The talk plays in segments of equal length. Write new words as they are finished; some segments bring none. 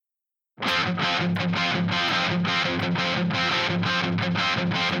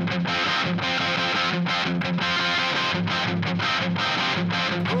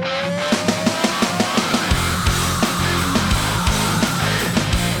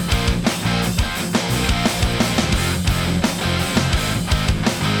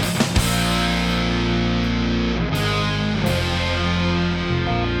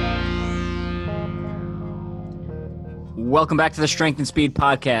Welcome back to the Strength and Speed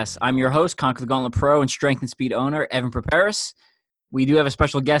Podcast. I'm your host, Conquer the Gauntlet Pro and Strength and Speed owner, Evan Preparis. We do have a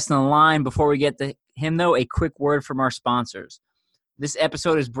special guest on the line. Before we get to him, though, a quick word from our sponsors. This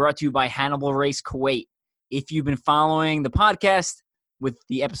episode is brought to you by Hannibal Race Kuwait. If you've been following the podcast with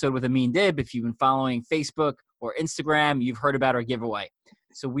the episode with Amin Dib, if you've been following Facebook or Instagram, you've heard about our giveaway.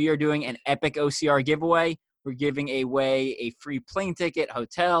 So we are doing an epic OCR giveaway. We're giving away a free plane ticket,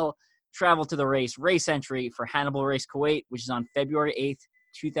 hotel, travel to the race entry for Hannibal Race Kuwait, which is on February 8th,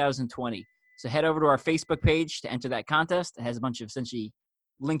 2020. So head over to our Facebook page to enter that contest. It has a bunch of essentially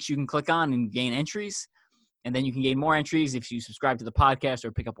links you can click on and gain entries. And then you can gain more entries if you subscribe to the podcast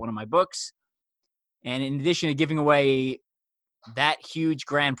or pick up one of my books. And in addition to giving away that huge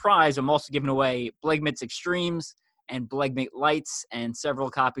grand prize, I'm also giving away Blegmit's Extremes and Blegmit Lights and several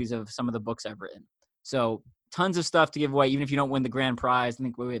copies of some of the books I've written. So tons of stuff to give away, even if you don't win the grand prize. I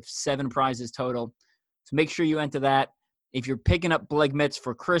think we have 7 prizes total. So make sure you enter that. If you're picking up Blegmits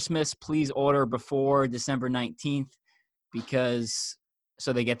for Christmas, please order before December 19th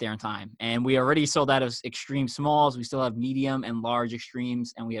so they get there in time. And we already sold out of extreme smalls. We still have medium and large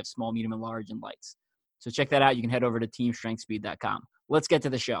extremes, and we have small, medium, and large and lights. So check that out. You can head over to teamstrengthspeed.com. Let's get to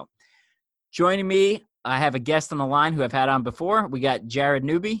the show. Joining me, I have a guest on the line who I've had on before. We got Jarrett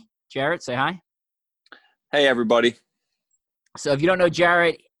Newby. Jarrett, say hi. Hey, everybody. So if you don't know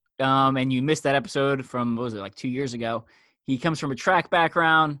Jarrett and you missed that episode from, what was it, like 2 years ago, he comes from a track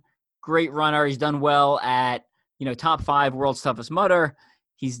background, great runner. He's done well at, top 5 world's toughest mudder.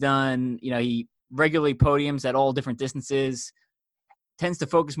 He's done, he regularly podiums at all different distances, tends to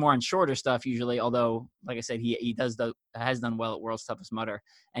focus more on shorter stuff usually, although, like I said, he has done well at world's toughest mudder.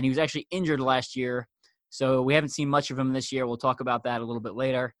 And he was actually injured last year, so we haven't seen much of him this year. We'll talk about that a little bit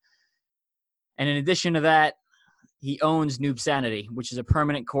later. And in addition to that, he owns Newbsanity, which is a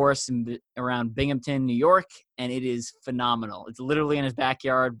permanent course around Binghamton, New York, and it is phenomenal. It's literally in his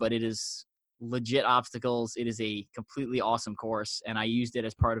backyard, but it is legit obstacles. It is a completely awesome course, and I used it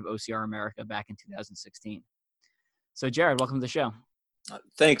as part of OCR America back in 2016. So, Jarrett, welcome to the show.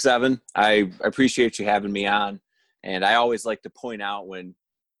 Thanks, Evan. I appreciate you having me on. And I always like to point out when,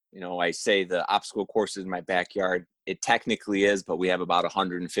 I say the obstacle course is in my backyard, it technically is, but we have about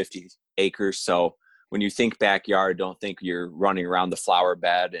 150 acres. So when you think backyard, don't think you're running around the flower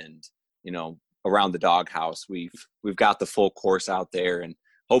bed and, around the doghouse. We've got the full course out there, and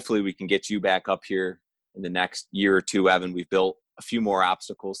hopefully we can get you back up here in the next year or two, Evan. We've built a few more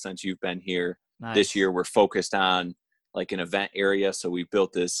obstacles since you've been here. Nice. This year we're focused on like an event area. So we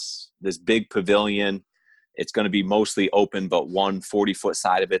built this big pavilion. It's going to be mostly open, but one 40-foot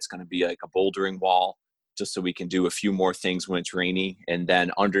side of it's going to be like a bouldering wall, just so we can do a few more things when it's rainy. And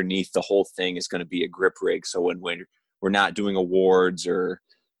then underneath the whole thing is going to be a grip rig. So when we're not doing awards or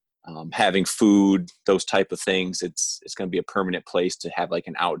having food, those type of things, it's going to be a permanent place to have like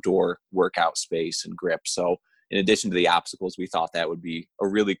an outdoor workout space and grip. So in addition to the obstacles, we thought that would be a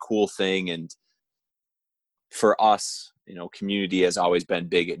really cool thing. And for us, community has always been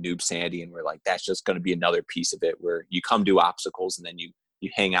big at Newbsanity, and we're like, that's just going to be another piece of it where you come do obstacles and then you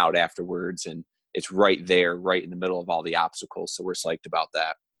hang out afterwards, and it's right there, right in the middle of all the obstacles. So we're psyched about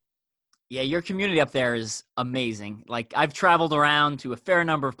that. Yeah, your community up there is amazing. Like, I've traveled around to a fair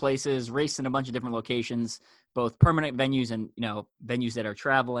number of places, raced in a bunch of different locations, both permanent venues and, venues that are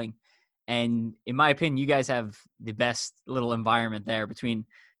traveling. And in my opinion, you guys have the best little environment there between,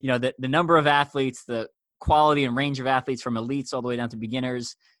 the number of athletes, the quality and range of athletes from elites all the way down to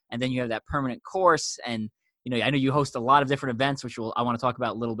beginners. And then you have that permanent course. And, I know you host a lot of different events, which I want to talk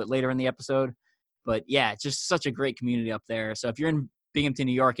about a little bit later in the episode. But yeah, it's just such a great community up there. So if you're in Binghamton,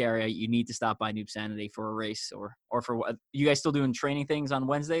 New York area, you need to stop by Newbsanity for a race or for what? You guys still doing training things on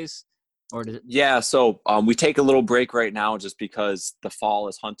Wednesdays? Or does it? Yeah, so we take a little break right now just because the fall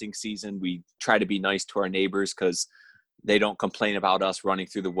is hunting season. We try to be nice to our neighbors because they don't complain about us running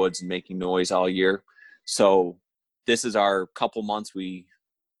through the woods and making noise all year. So this is our couple months we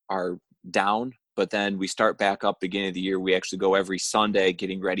are down, but then we start back up beginning of the year. We actually go every Sunday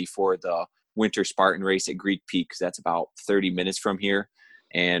getting ready for the Winter Spartan race at Greek Peak, because that's about 30 minutes from here.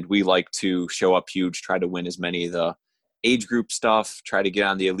 And we like to show up huge, try to win as many of the age group stuff, try to get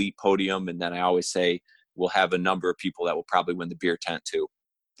on the elite podium. And then I always say we'll have a number of people that will probably win the beer tent too.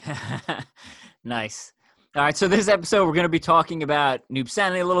 Nice. All right, so this episode we're going to be talking about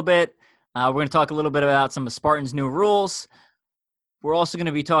Newbsanity a little bit. We're going to talk a little bit about some of Spartan's new rules. We're also going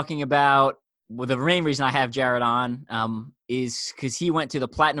to be talking about, well, the main reason I have Jarrett on is because he went to the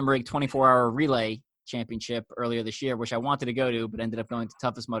Platinum Rig 24-hour relay championship earlier this year, which I wanted to go to, but ended up going to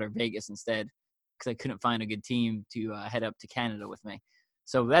Toughest Mudder Vegas instead because I couldn't find a good team to head up to Canada with me.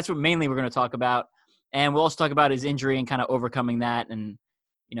 So that's what mainly we're going to talk about. And we'll also talk about his injury and kind of overcoming that and,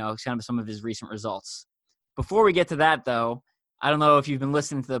 kind of some of his recent results. Before we get to that, though, I don't know if you've been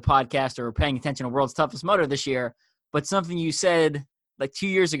listening to the podcast or paying attention to World's Toughest Mudder this year, but something you said like 2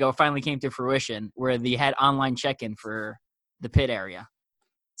 years ago finally came to fruition where they had online check-in for the pit area.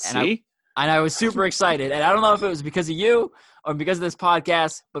 And I was super excited. And I don't know if it was because of you or because of this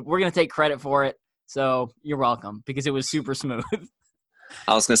podcast, but we're going to take credit for it. So you're welcome because it was super smooth.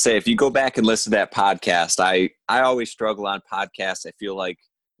 I was going to say, if you go back and listen to that podcast, I always struggle on podcasts. I feel like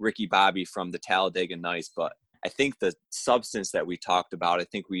Ricky Bobby from the Talladega Nights, but I think the substance that we talked about, I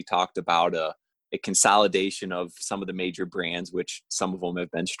think we talked about a consolidation of some of the major brands, which some of them have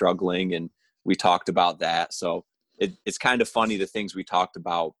been struggling, and we talked about that. So it's kind of funny the things we talked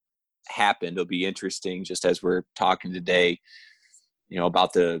about happened. It'll be interesting just as we're talking today,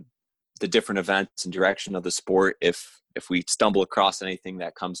 about the different events and direction of the sport if we stumble across anything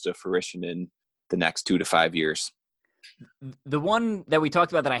that comes to fruition in the next 2 to 5 years. The one that we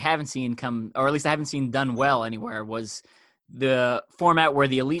talked about that I haven't seen come, or at least I haven't seen done well anywhere, was the format where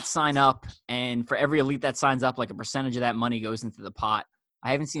the elites sign up, and for every elite that signs up, like a percentage of that money goes into the pot.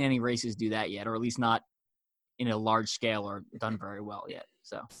 I haven't seen any races do that yet, or at least not in a large scale or done very well yet.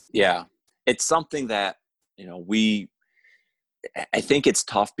 So yeah, it's something that, I think it's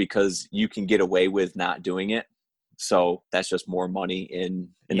tough because you can get away with not doing it. So that's just more money in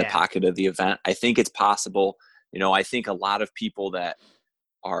the pocket of the event. I think it's possible. I think a lot of people that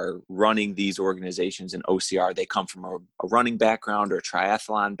are running these organizations in OCR, they come from a running background or a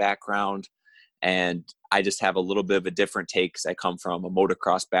triathlon background. And I just have a little bit of a different take because I come from a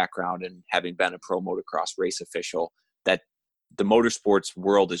motocross background and having been a pro motocross race official, that the motorsports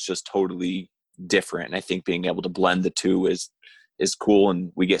world is just totally different. And I think being able to blend the two is cool,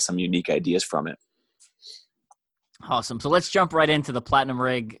 and we get some unique ideas from it. Awesome. So let's jump right into the Platinum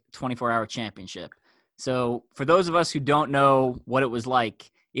Rig 24-hour championship. So for those of us who don't know what it was like,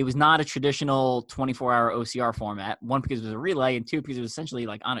 it was not a traditional 24-hour OCR format. One, because it was a relay, and two, because it was essentially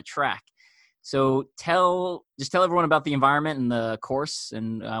like on a track. So just tell everyone about the environment and the course,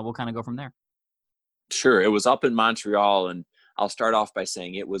 and we'll kind of go from there. Sure. It was up in Montreal, and I'll start off by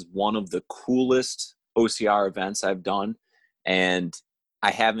saying it was one of the coolest OCR events I've done, and I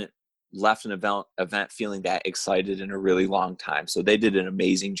haven't left an event feeling that excited in a really long time. So they did an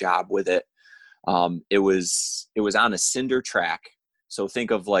amazing job with it. It was on a cinder track. So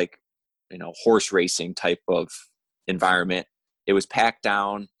think of like, horse racing type of environment. It was packed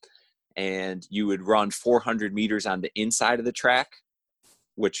down, and you would run 400 meters on the inside of the track,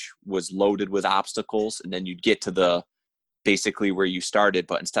 which was loaded with obstacles. And then you'd get to basically where you started,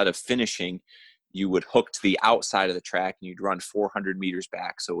 but instead of finishing, you would hook to the outside of the track and you'd run 400 meters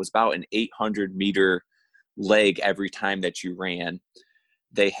back. So it was about an 800 meter leg every time that you ran.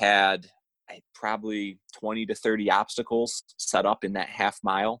 They had probably 20 to 30 obstacles set up in that half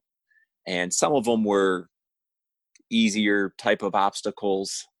mile. And some of them were easier type of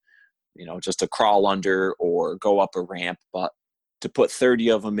obstacles, just to crawl under or go up a ramp. But to put 30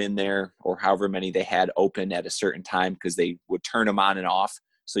 of them in there, or however many they had open at a certain time, because they would turn them on and off,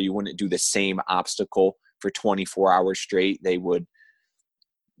 so you wouldn't do the same obstacle for 24 hours straight. They would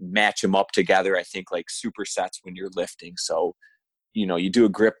match them up together, I think, like supersets when you're lifting. So, you do a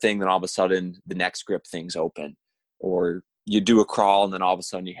grip thing, then all of a sudden the next grip thing's open. Or you do a crawl, and then all of a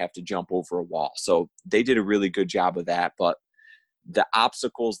sudden you have to jump over a wall. So they did a really good job of that. But the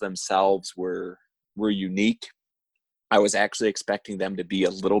obstacles themselves were unique. I was actually expecting them to be a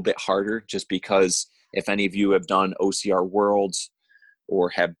little bit harder, just because if any of you have done OCR Worlds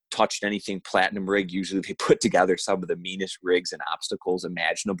or have touched anything Platinum Rig, usually they put together some of the meanest rigs and obstacles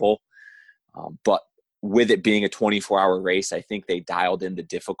imaginable. But with it being a 24-hour race, I think they dialed in the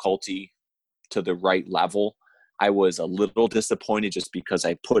difficulty to the right level. I was a little disappointed just because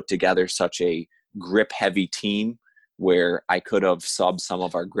I put together such a grip-heavy team where I could have subbed some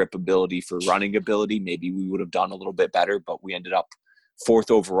of our grip ability for running ability. Maybe we would have done a little bit better, but we ended up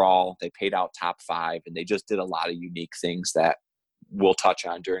 4th overall. They paid out top 5, and they just did a lot of unique things that we'll touch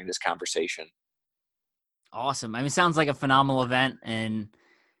on during this conversation. Awesome. I mean, it sounds like a phenomenal event. And,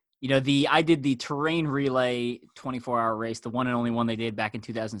 I did the terrain relay 24-hour race, the one and only one they did back in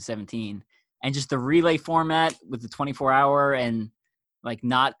 2017. And just the relay format with the 24-hour, and like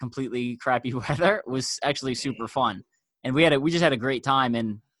not completely crappy weather was actually super fun. And we just had a great time.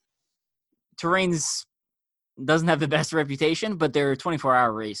 And terrains doesn't have the best reputation, but their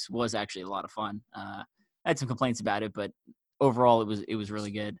 24-hour race was actually a lot of fun. I had some complaints about it, but overall it was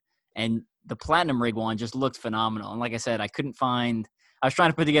really good. And the platinum rig one just looked phenomenal. And like I said, I was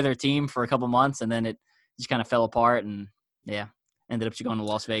trying to put together a team for a couple months, and then it just kind of fell apart, and ended up going to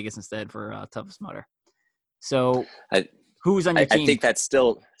Las Vegas instead for Toughest Mudder. So who's on your team? I think that's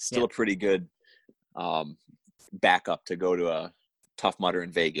still Yeah. a pretty good backup to go to a Tough Mudder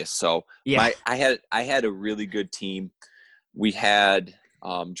in Vegas. So I had a really good team. We had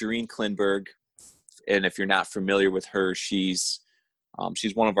Jarrett Klinberg, and if you're not familiar with her, she's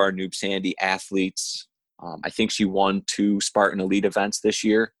one of our Newbsanity athletes. I think she won 2 Spartan Elite events this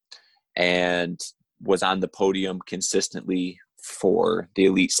year and was on the podium consistently for the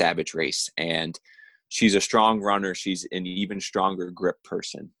Elite Savage race. And she's a strong runner. She's an even stronger grip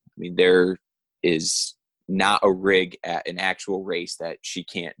person. I mean, there is not a rig at an actual race that she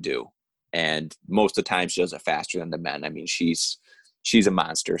can't do. And most of the time she does it faster than the men. I mean, she's a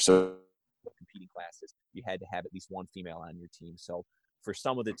monster. So competing classes, you had to have at least one female on your team. So for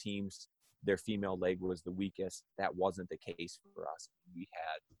some of the teams, their female leg was the weakest. That wasn't the case for us. We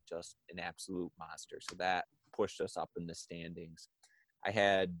had just an absolute monster. So that pushed us up in the standings. I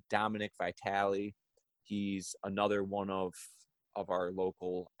had Dominic Vitale. He's another one of our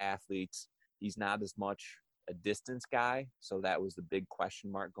local athletes. He's not as much a distance guy, so that was the big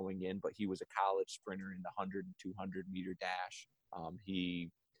question mark going in, but he was a college sprinter in the 100 and 200 meter dash.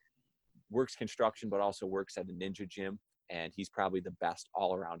 He works construction, but also works at a ninja gym, and he's probably the best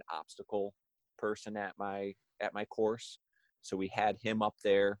all-around obstacle person at my course. So we had him up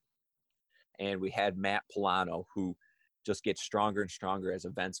there, and we had Matt Polano, who just gets stronger and stronger as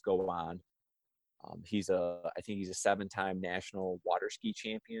events go on. I think he's a 7-time national water ski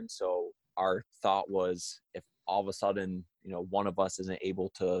champion. So our thought was, if all of a sudden, one of us isn't able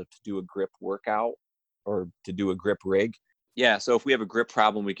to do a grip workout or to do a grip rig. Yeah. So if we have a grip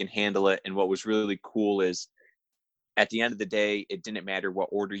problem, we can handle it. And what was really cool is at the end of the day, it didn't matter what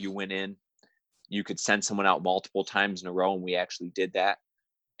order you went in. You could send someone out multiple times in a row. And we actually did that.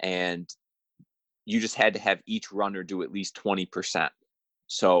 And you just had to have each runner do at least 20%.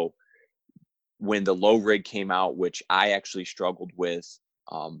 So when the low rig came out, which I actually struggled with,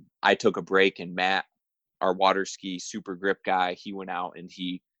 I took a break, and Matt, our water ski super grip guy, he went out and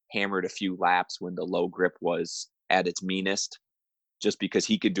he hammered a few laps when the low grip was at its meanest, just because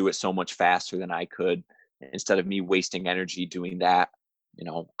he could do it so much faster than I could. Instead of me wasting energy doing that,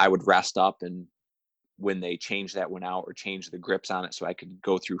 I would rest up, and when they changed that one out or changed the grips on it so I could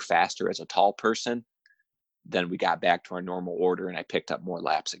go through faster as a tall person, then we got back to our normal order and I picked up more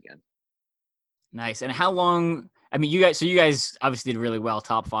laps again. Nice. And how long, I mean, you guys obviously did really well,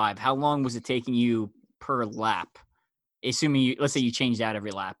 top 5. How long was it taking you per lap? Assuming let's say you changed out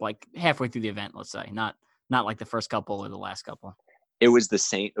every lap, like halfway through the event, let's say, not like the first couple or the last couple. It was the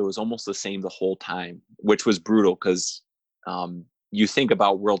same. It was almost the same the whole time, which was brutal because you think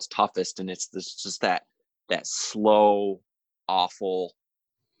about World's Toughest, and it's just that slow, awful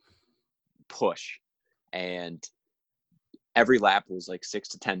push. And every lap was like 6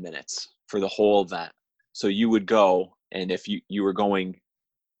 to 10 minutes for the whole event. So you would go, and if you were going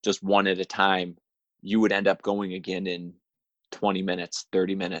just one at a time, you would end up going again in 20 minutes,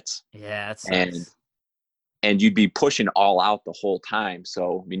 30 minutes. Yeah, that's nice. And you'd be pushing all out the whole time.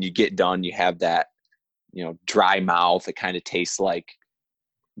 So, I mean, you get done, you have that, dry mouth. It kind of tastes like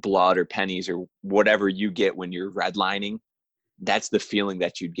blood or pennies or whatever you get when you're redlining. That's the feeling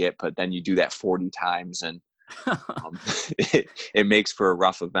that you'd get. But then you do that 40 times, and it makes for a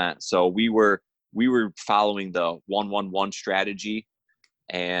rough event. So we were following the 1-1-1 strategy,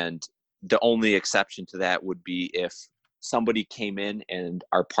 and the only exception to that would be if somebody came in and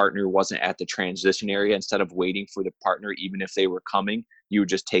our partner wasn't at the transition area. Instead of waiting for the partner, even if they were coming, you would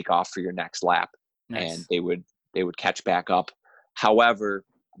just take off for your next lap. Nice. And they would catch back up. However,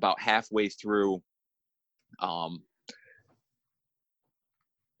 about halfway through, our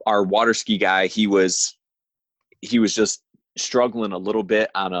water ski guy, he was just struggling a little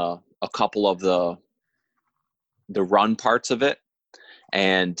bit on a couple of the run parts of it.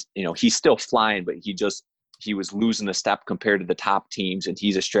 And, he's still flying, but he was losing a step compared to the top teams, and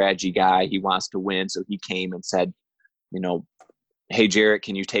he's a strategy guy. He wants to win. So he came and said, hey, Jarrett,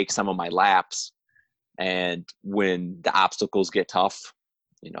 can you take some of my laps? And when the obstacles get tough,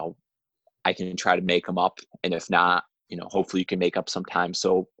 I can try to make them up. And if not, hopefully you can make up some time.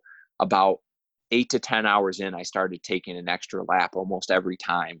 So about 8 to 10 hours in, I started taking an extra lap almost every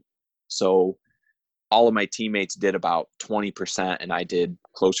time. So all of my teammates did about 20%, and I did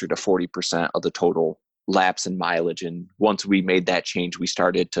closer to 40% of the total laps and mileage. And once we made that change, we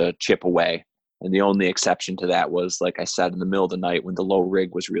started to chip away. And the only exception to that was, like I said, in the middle of the night when the low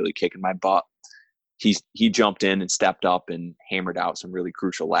rig was really kicking my butt, he jumped in and stepped up and hammered out some really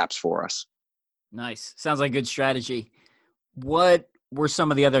crucial laps for us. Nice. Sounds like good strategy. What were some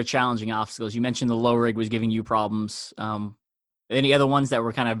of the other challenging obstacles? You mentioned the low rig was giving you problems. Any other ones that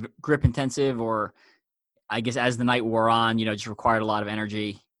were kind of grip intensive, or I guess as the night wore on, just required a lot of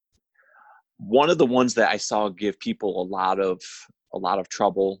energy? One of the ones that I saw give people a lot of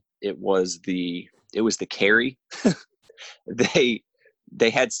trouble, it was the carry. They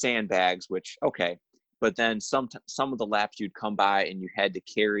had sandbags, which, okay, but then some of the laps you'd come by and you had to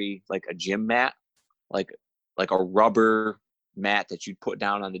carry like a gym mat, like a rubber mat that you'd put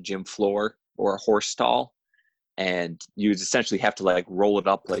down on the gym floor or a horse stall, and you'd essentially have to like roll it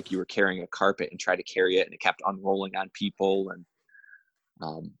up like you were carrying a carpet and try to carry it, and it kept unrolling on people.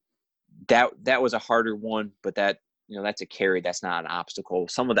 And that was a harder one, but that's a carry. That's not an obstacle.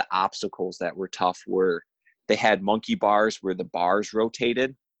 Some of the obstacles that were tough were they had monkey bars where the bars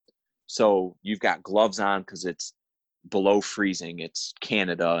rotated. So you've got gloves on because it's below freezing. It's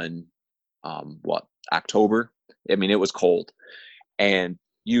Canada in October. I mean, it was cold. And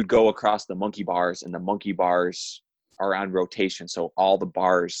you'd go across the monkey bars, and the monkey bars are on rotation. So all the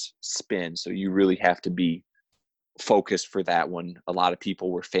bars spin. So you really have to be focused for that one. A lot of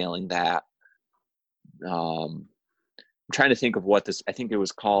people were failing that. I'm trying to think of I think it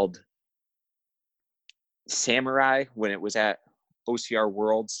was called Samurai when it was at OCR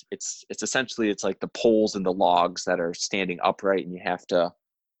Worlds. It's essentially like the poles and the logs that are standing upright, and you have to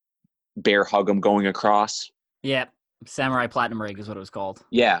bear hug them going across. Yeah. Samurai Platinum Rig is what it was called.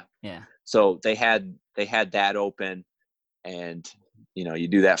 Yeah. Yeah. So they had that open, and you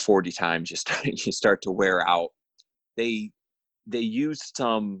do that 40 times, you start to wear out. They used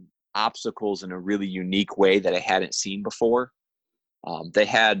some obstacles in a really unique way that I hadn't seen before. They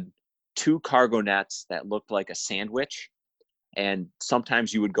had 2 cargo nets that looked like a sandwich, and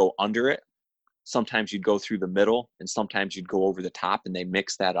sometimes you would go under it, sometimes you'd go through the middle, and sometimes you'd go over the top, and they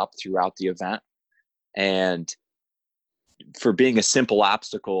mixed that up throughout the event. And for being a simple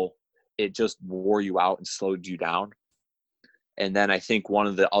obstacle, it just wore you out and slowed you down. And then I think one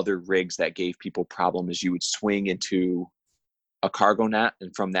of the other rigs that gave people problem is you would swing into a cargo net,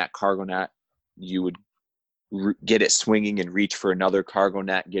 and from that cargo net, you would get it swinging and reach for another cargo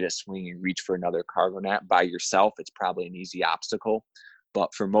net, get it swinging and reach for another cargo net. By yourself, it's probably an easy obstacle.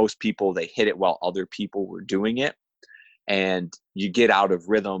 But for most people, they hit it while other people were doing it. And you get out of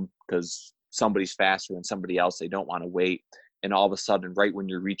rhythm because somebody's faster than somebody else. They don't want to wait. And all of a sudden, right when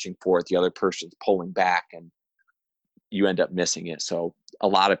you're reaching for it, the other person's pulling back and you end up missing it. So a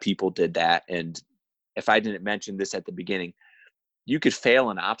lot of people did that. And if I didn't mention this at the beginning, you could fail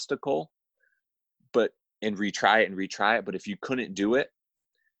an obstacle, and retry it. But if you couldn't do it,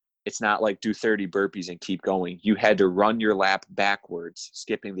 it's not like do 30 burpees and keep going. You had to run your lap backwards,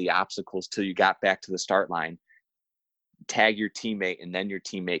 skipping the obstacles till you got back to the start line, tag your teammate, and then your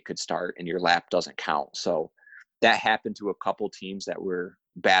teammate could start and your lap doesn't count. So that happened to a couple teams that were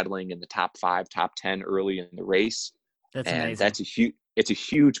battling in the top 5, top 10 early in the race. That's and amazing. It's a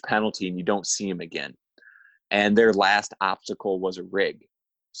huge penalty, and you don't see them again. And their last obstacle was a rig.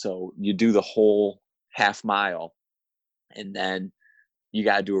 So you do the whole half mile, and then you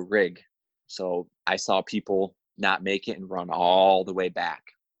got to do a rig. So I saw people not make it and run all the way back.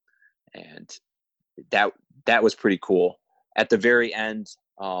 And that was pretty cool. At the very end,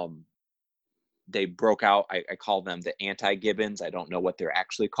 they broke out. I call them the anti-gibbons. I don't know what they're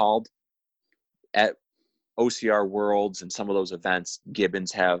actually called. At OCR Worlds and some of those events,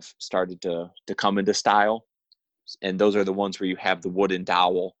 gibbons have started to come into style. And those are the ones where you have the wooden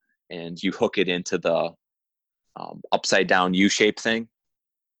dowel and you hook it into the upside down U-shaped thing.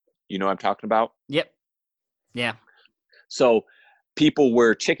 You know what I'm talking about? Yep. Yeah. So people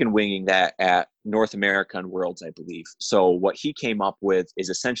were chicken winging that at North American Worlds, I believe. So what he came up with is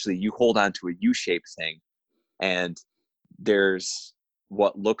essentially you hold on to a U-shaped thing, and there's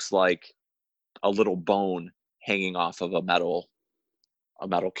what looks like a little bone hanging off of a metal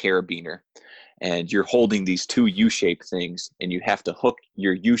carabiner. And you're holding these 2 U-shaped things, and you have to hook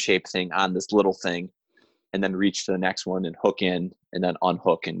your U-shaped thing on this little thing and then reach to the next one and hook in and then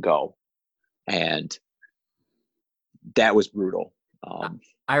unhook and go. And that was brutal.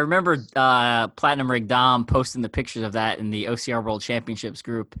 I remember Platinum Rig Dom posting the pictures of that in the OCR World Championships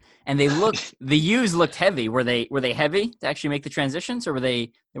group, and the U's looked heavy. Were they heavy to actually make the transitions, or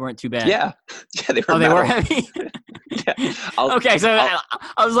they weren't too bad? Yeah, they were. Oh, they were heavy. Yeah, Okay, so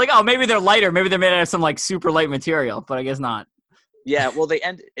I was like, oh, maybe they're lighter. Maybe they're made out of some like super light material, but I guess not. yeah. Well,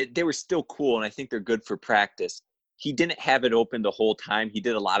 they were still cool, and I think they're good for practice. He didn't have it open the whole time. He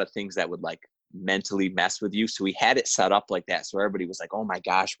did a lot of things that would like mentally mess with you. So he had it set up like that. So everybody was like, oh my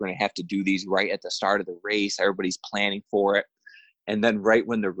gosh, we're going to have to do these right at the start of the race. Everybody's planning for it. And then right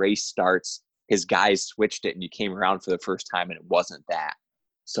when the race starts, his guys switched it and you came around for the first time and it wasn't that.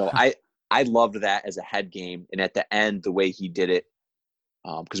 So I loved that as a head game. And at the end, the way he did it,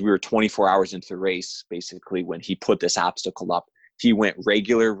 because we were 24 hours into the race, basically, when he put this obstacle up, he went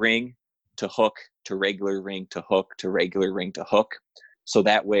regular ring to hook to regular ring to hook to regular ring to hook. So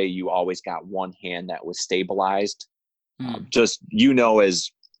that way you always got one hand that was stabilized. Just,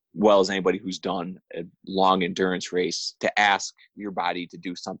 as well as anybody who's done a long endurance race, to ask your body to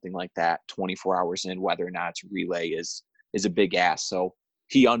do something like that 24 hours in, whether or not it's relay, is a big ask. So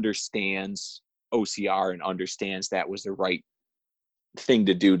he understands OCR and understands that was the right thing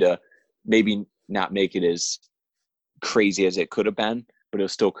to do to maybe not make it as crazy as it could have been, but it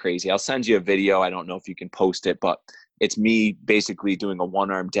was still crazy. I'll send you a video. I don't know if you can post it, but it's me basically doing a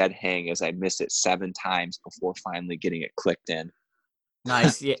one-arm dead hang as I miss it 7 times before finally getting it clicked in.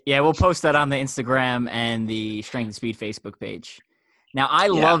 Nice. Yeah, we'll post that on the Instagram and the Strength and Speed Facebook page. Now, I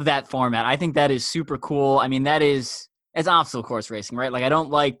love that format. I think that is super cool. I mean, it's obstacle course racing, right? Like,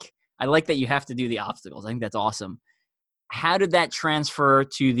 I like that you have to do the obstacles. I think that's awesome. How did that transfer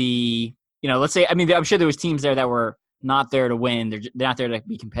to the, let's say, I mean, I'm sure there was teams there that were not there to win. They're not there to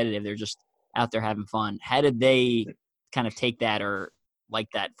be competitive. They're just out there having fun. How did they kind of take that or like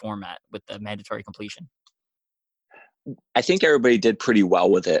that format with the mandatory completion? I think everybody did pretty well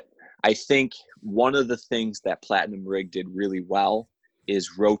with it. I think one of the things that Platinum Rig did really well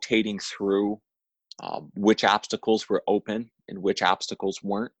is rotating through which obstacles were open and which obstacles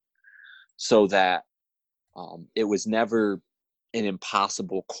weren't, so that it was never an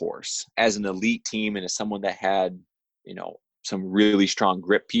impossible course. As an elite team and as someone that had, some really strong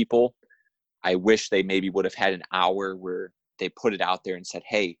grip people, I wish they maybe would have had an hour where they put it out there and said,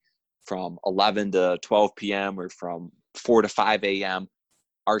 hey, from 11 to 12 p.m. or from 4 to 5 a.m.,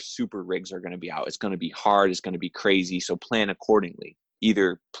 our super rigs are going to be out. It's going to be hard. It's going to be crazy. So plan accordingly.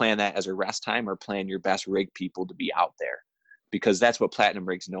 Either plan that as a rest time or plan your best rig people to be out there, because that's what Platinum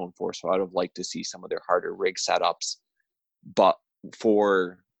Rig's known for. So I would have liked to see some of their harder rig setups. But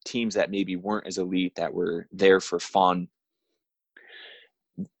for teams that maybe weren't as elite, that were there for fun,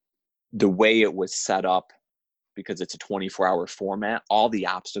 the way it was set up, because it's a 24-hour format, all the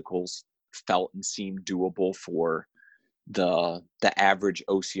obstacles felt and seemed doable for the average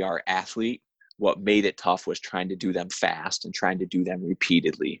OCR athlete. What made it tough was trying to do them fast and trying to do them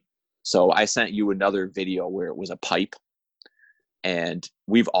repeatedly. So I sent you another video where it was a pipe, and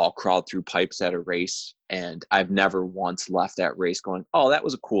we've all crawled through pipes at a race, and I've never once left that race going, oh, that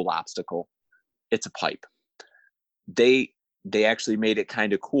was a cool obstacle. It's a pipe. They actually made it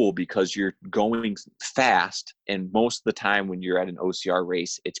kind of cool because you're going fast, and most of the time when you're at an OCR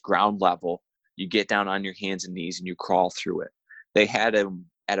race, it's ground level. You get down on your hands and knees and you crawl through it. They had them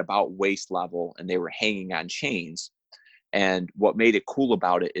at about waist level, and they were hanging on chains. And what made it cool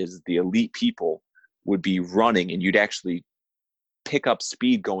about it is the elite people would be running, and you'd actually pick up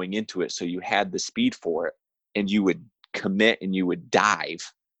speed going into it. So you had the speed for it, and you would commit and you would dive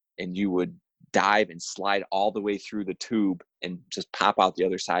and slide all the way through the tube and just pop out the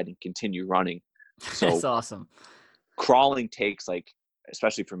other side and continue running. So That's awesome. Crawling takes, like,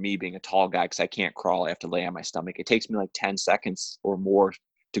 especially for me being a tall guy, because I can't crawl, I have to lay on my stomach. It takes me like 10 seconds or more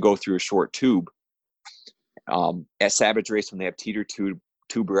to go through a short tube. At Savage Race, when they have teeter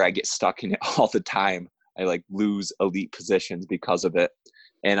tuber, I get stuck in it all the time. I like lose elite positions because of it.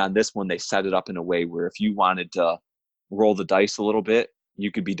 And on this one, they set it up in a way where if you wanted to roll the dice a little bit,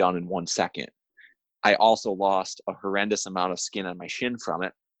 you could be done in 1 second. I also lost a horrendous amount of skin on my shin from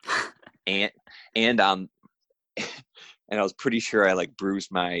it. And I was pretty sure I like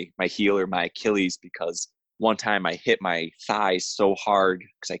bruised my heel or my Achilles, because one time I hit my thighs so hard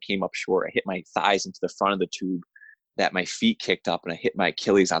because I came up short. I hit my thighs into the front of the tube that my feet kicked up, and I hit my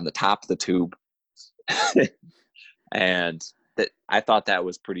Achilles on the top of the tube. And I thought that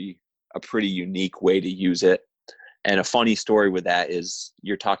was a pretty unique way to use it. And a funny story with that is,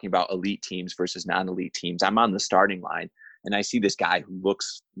 you're talking about elite teams versus non-elite teams. I'm on the starting line, and I see this guy who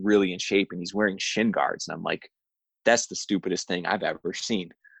looks really in shape, and he's wearing shin guards. And I'm like, that's the stupidest thing I've ever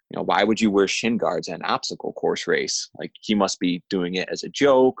seen. Why would you wear shin guards at an obstacle course race? Like, he must be doing it as a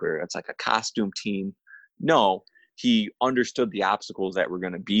joke, or it's like a costume team. No, he understood the obstacles that were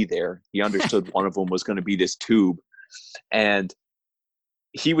going to be there. He understood one of them was going to be this tube. And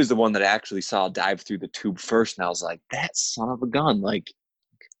he was the one that I actually saw dive through the tube first. And I was like, that son of a gun. Like,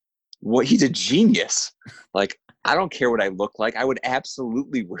 what? He's a genius. Like, I don't care what I look like. I would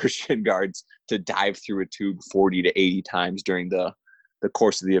absolutely wear shin guards to dive through a tube 40 to 80 times during the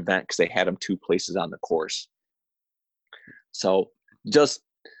course of the event, because they had them 2 places on the course. So just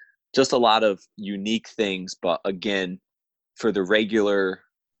a lot of unique things. But again, for the regular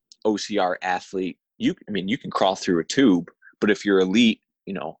OCR athlete, you can crawl through a tube, but if you're elite,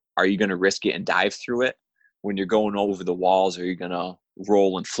 are you going to risk it and dive through it? When you're going over the walls, are you going to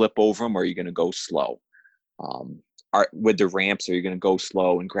roll and flip over them, or are you going to go slow? With the ramps, are you going to go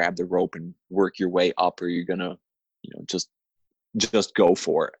slow and grab the rope and work your way up, or are you going to, just go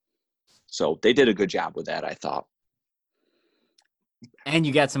for it? So they did a good job with that, I thought. And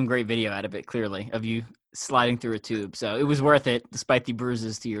you got some great video out of it, clearly, of you sliding through a tube. So it was worth it, despite the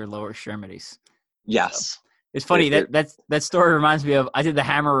bruises to your lower extremities. Yes. So, it's funny that story reminds me of, I did the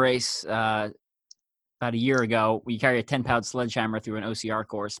hammer race about a year ago. We carry a 10-pound sledgehammer through an OCR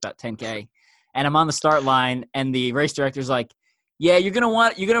course, about 10K. And I'm on the start line, and the race director's like, yeah, you're gonna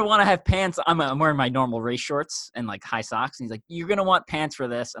want to have pants. I'm wearing my normal race shorts and like high socks. And he's like, you're gonna want pants for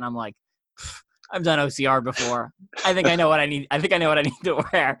this. And I'm like, I've done OCR before. I think I know what I need. I think I know what I need to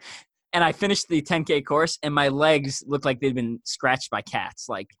wear. And I finished the 10K course, and my legs looked like they'd been scratched by cats.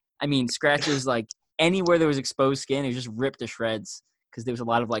 Scratches like anywhere there was exposed skin, it was just ripped to shreds because there was a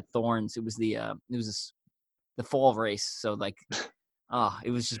lot of like thorns. It was the fall race, so like, it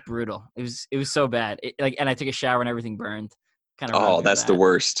was just brutal. It was so bad. And I took a shower and everything burned. That's the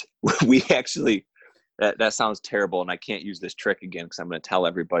worst. We actually, that sounds terrible, and I can't use this trick again because I'm going to tell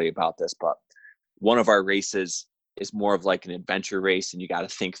everybody about this. But one of our races is more of like an adventure race, and you got to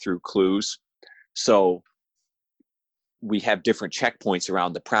think through clues. So we have different checkpoints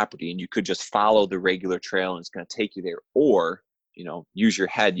around the property, and you could just follow the regular trail and it's going to take you there, or use your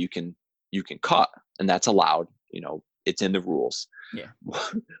head. You can cut, and that's allowed. It's in the rules. Yeah.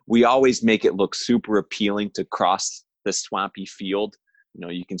 We always make it look super appealing to cross the swampy field.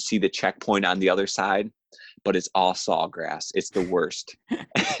 You can see the checkpoint on the other side, but it's all sawgrass. It's the worst.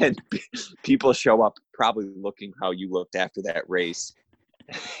 And people show up probably looking how you looked after that race.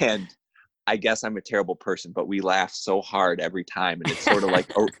 And I guess I'm a terrible person, but we laugh so hard every time. And it's sort of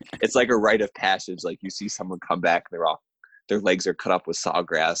like, it's like a rite of passage. Like you see someone come back, their legs are cut up with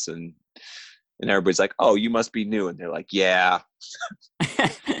sawgrass, and everybody's like, oh, you must be new. And they're like, yeah.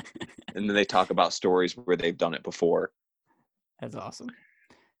 And then they talk about stories where they've done it before. That's awesome.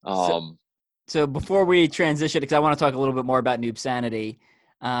 So before we transition, because I want to talk a little bit more about Newbsanity,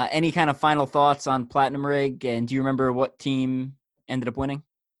 any kind of final thoughts on Platinum Rig? And do you remember what team ended up winning?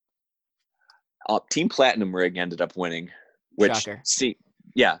 Team Platinum Rig ended up winning. Which, shocker.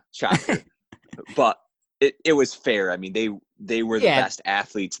 Shocker. But it was fair. I mean, they were the best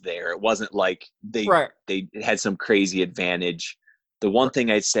athletes there. It wasn't like they had some crazy advantage. The one thing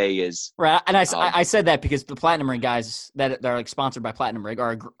I'd say is right, and I said that because the Platinum Rig guys that are like sponsored by Platinum Rig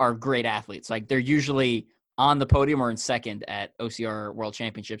are great athletes. Like they're usually on the podium or in second at OCR World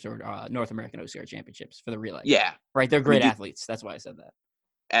Championships or North American OCR Championships for the relay. Yeah, right. They're great athletes. That's why I said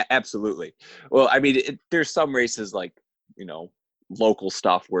that. Absolutely. Well, I mean, there's some races like local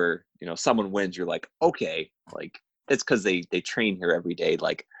stuff where someone wins, you're like, okay, like it's because they train here every day.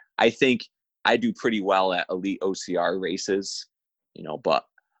 Like I think I do pretty well at elite OCR races. But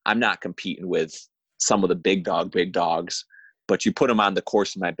I'm not competing with some of the big dogs, but you put them on the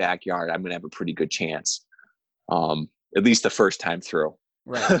course in my backyard, I'm going to have a pretty good chance. At least the first time through.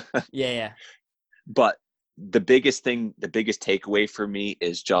 Right. Yeah. But the biggest takeaway for me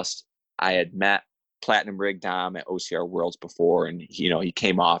is just, I had met Platinum Rig Dom at OCR Worlds before, and he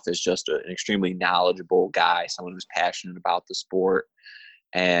came off as just an extremely knowledgeable guy, someone who's passionate about the sport,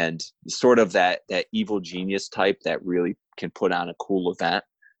 and sort of that evil genius type that really can put on a cool event.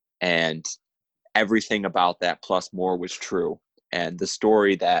 And everything about that plus more was true. And the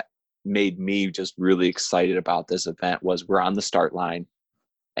story that made me just really excited about this event was we're on the start line,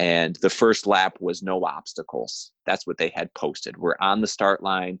 and the first lap was no obstacles. That's what they had posted. We're on the start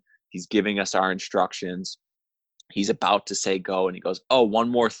line. He's giving us our instructions. He's about to say go, and he goes, oh, one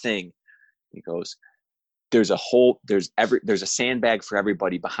more thing. He goes, there's a sandbag for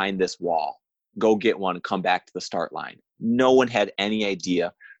everybody behind this wall. Go get one and come back to the start line. No one had any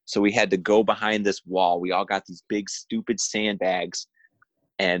idea. So we had to go behind this wall. We all got these big, stupid sandbags.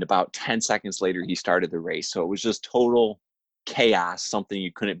 And about 10 seconds later, he started the race. So it was just total chaos, something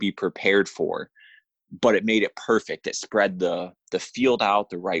you couldn't be prepared for. But it made it perfect. It spread the field out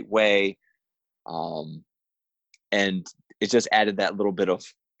the right way. And it just added that little bit of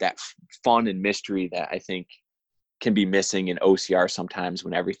that fun and mystery that I think can be missing in OCR sometimes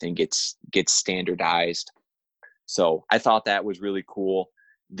when everything gets standardized. So I thought that was really cool.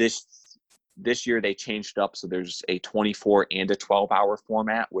 This year they changed up, so there's a 24 and a 12-hour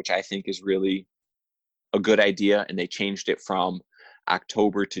format, which I think is really a good idea. And they changed it from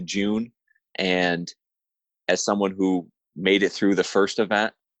October to June. And as someone who made it through the first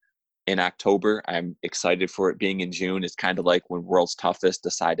event in October, I'm excited for it being in June. It's kind of like when World's Toughest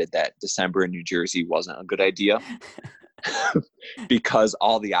decided that December in New Jersey wasn't a good idea because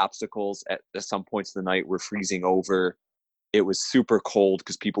all the obstacles at some points of the night were freezing over. It was super cold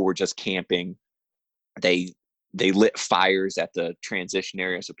because people were just camping. They lit fires at the transition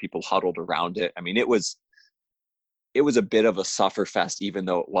area, so people huddled around it. I mean, it was a bit of a sufferfest, even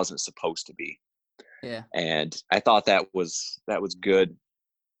though it wasn't supposed to be. Yeah. And I thought that was good.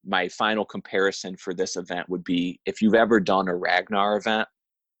 My final comparison for this event would be if you've ever done a Ragnar event,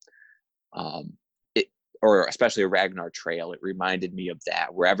 or especially a Ragnar trail, it reminded me of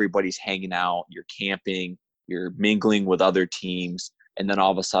that, where everybody's hanging out, you're camping, you're mingling with other teams, and then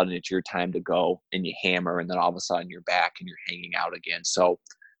all of a sudden it's your time to go and you hammer, and then all of a sudden you're back and you're hanging out again. So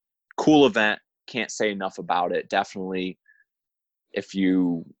cool event. Can't say enough about it. Definitely, if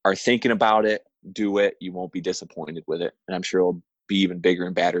you are thinking about it, do it. You won't be disappointed with it. And I'm sure it'll be even bigger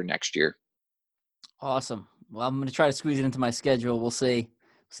and badder next year. Awesome. Well, I'm going to try to squeeze it into my schedule. We'll see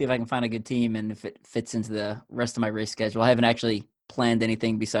if I can find a good team and if it fits into the rest of my race schedule. I haven't actually planned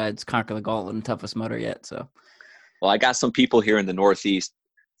anything besides Conquer the Gauntlet and Toughest Mudder yet. So, well, I got some people here in the Northeast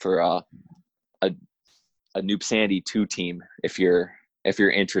for a Newbsanity 2 team. If you're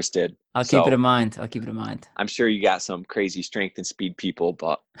interested, I'll keep it in mind. I'm sure you got some crazy strength and speed people,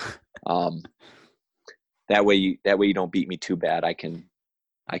 but that way you don't beat me too bad. I can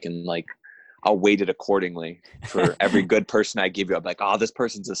I'll weight it accordingly for every good person I give you. I'm like, oh, this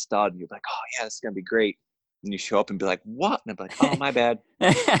person's a stud. And you're like, oh yeah, it's gonna be great. And you show up and be like, what? And I'm like, oh, my bad.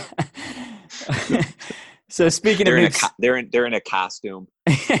 So speaking they're of they're in a costume.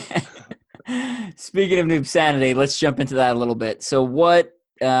 Speaking of Newbsanity, let's jump into that a little bit. So what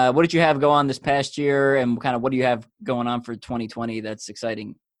did you have go on this past year, and kind of what do you have going on for 2020 that's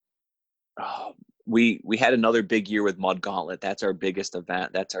exciting? We had another big year with Mud Gauntlet. That's our biggest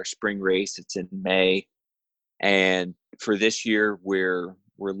event. That's our spring race. It's in May. And for this year, we're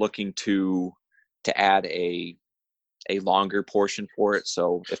looking to add a longer portion for it.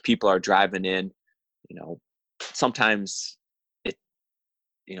 So if people are driving in, sometimes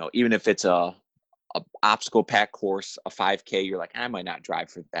even if it's a obstacle pack course, a 5K, you're like, I might not drive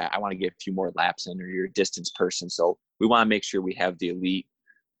for that. I want to get a few more laps in, or you're a distance person. So we want to make sure we have the elite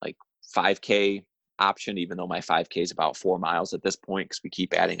 5K option, even though my 5K is about 4 miles at this point because we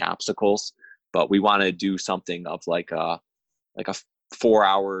keep adding obstacles. But we want to do something of like a 4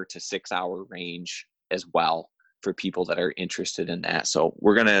 hour to 6 hour range as well for people that are interested in that. So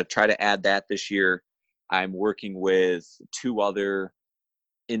we're going to try to add that this year. I'm working with 2 other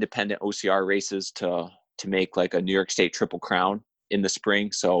independent OCR races to make like a New York State Triple Crown in the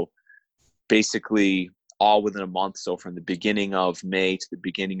spring. So basically all within a month. So from the beginning of May to the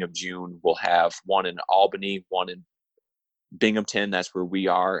beginning of June, we'll have one in Albany, one in Binghamton, that's where we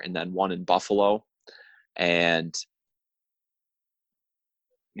are, and then one in Buffalo. And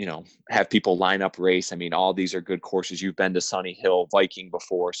have people line up race. I mean, all these are good courses. You've been to Sunny Hill Viking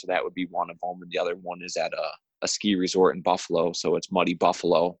before, so that would be one of them. And the other one is at a ski resort in Buffalo, so it's Muddy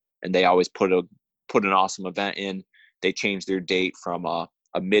Buffalo. And they always put an awesome event in. They changed their date from a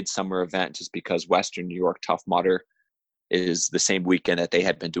midsummer event just because Western New York Tough Mudder is the same weekend that they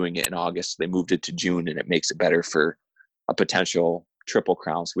had been doing it in August. They moved it to June, and it makes it better for a potential Triple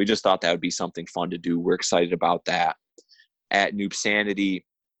Crown. So we just thought that would be something fun to do. We're excited about that. At Newbsanity,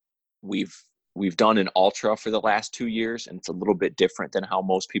 we've done an ultra for the last 2 years, and it's a little bit different than how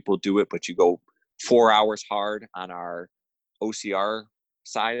most people do it, but you go 4 hours hard on our OCR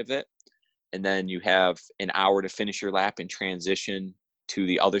side of it, and then you have an hour to finish your lap and transition to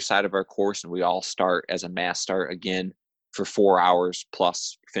the other side of our course, and we all start as a mass start again for 4 hours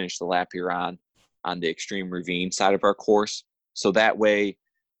plus finish the lap you're on the extreme ravine side of our course. So that way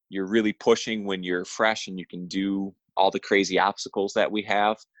you're really pushing when you're fresh and you can do all the crazy obstacles that we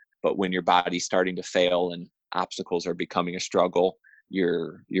have. But when your body's starting to fail and obstacles are becoming a struggle,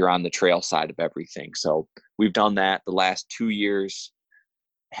 you're on the trail side of everything. So we've done that the last 2 years,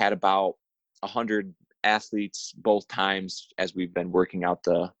 had about 100 athletes both times as we've been working out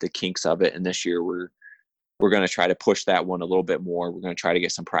the kinks of it. And this year we're going to try to push that one a little bit more. We're going to try to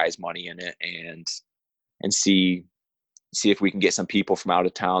get some prize money in it and see if we can get some people from out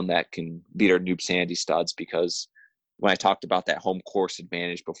of town that can beat our Newbsanity studs, because when I talked about that home course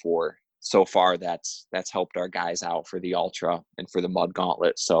advantage before, so far that's helped our guys out for the ultra and for the mud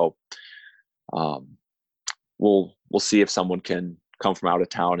gauntlet. So we'll see if someone can come from out of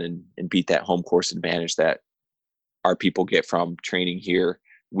town and beat that home course advantage that our people get from training here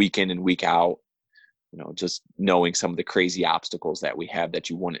week in and week out. Just knowing some of the crazy obstacles that we have that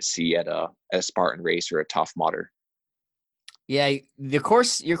you wouldn't see at a Spartan race or a Tough Mudder. Yeah, your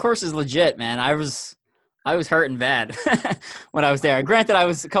course is legit, man. I was hurting bad when I was there. Granted, I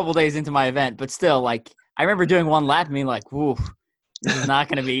was a couple days into my event, but still, like, I remember doing one lap and being like, "Whoa, this is not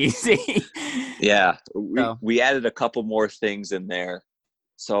going to be easy." Yeah, we added a couple more things in there.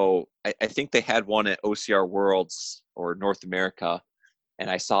 So I think they had one at OCR Worlds or North America, and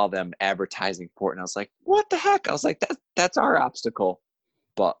I saw them advertising for it, and I was like, "What the heck?" I was like, "That's our obstacle,"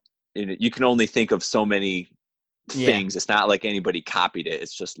 but you can only think of so many things. It's not like anybody copied it.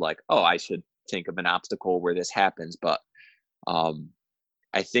 It's just like, oh, I should think of an obstacle where this happens. But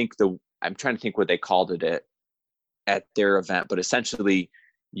I think I'm trying to think what they called it at their event, but essentially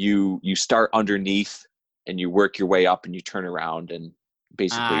you start underneath and you work your way up and you turn around and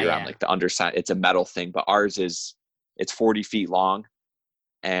basically you're on like the underside. It's a metal thing, but ours it's 40 feet long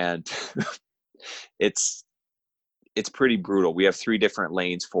and it's pretty brutal. We have 3 different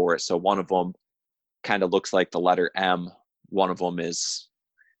lanes for it. So one of them kind of looks like the letter M. One of them is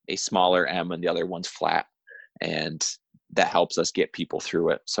a smaller M and the other one's flat. And that helps us get people through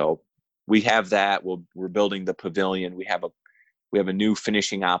it. So we have that. We're building the pavilion. We have a new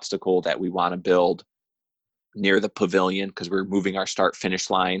finishing obstacle that we want to build near the pavilion because we're moving our start finish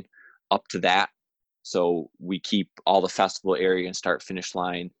line up to that. So we keep all the festival area and start finish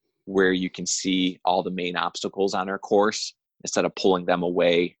line where you can see all the main obstacles on our course instead of pulling them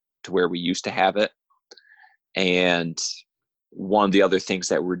away to where we used to have it. And one of the other things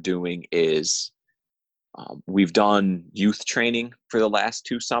that we're doing is we've done youth training for the last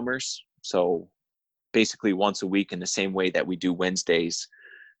 2 summers. So basically once a week in the same way that we do Wednesdays,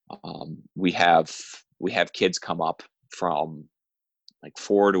 we have kids come up from like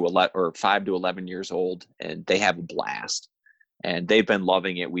 4 to 11 or 5 to 11 years old, and they have a blast and they've been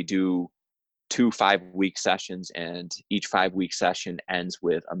loving it. We do 2 5-week sessions, and each 5-week session ends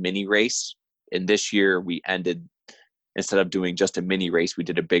with a mini race. And this year we ended, instead of doing just a mini race, we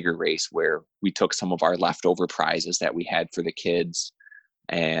did a bigger race where we took some of our leftover prizes that we had for the kids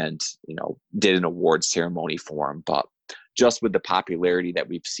and, did an award ceremony for them. But just with the popularity that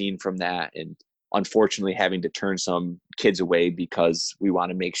we've seen from that, and unfortunately having to turn some kids away because we want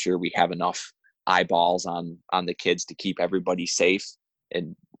to make sure we have enough eyeballs on the kids to keep everybody safe.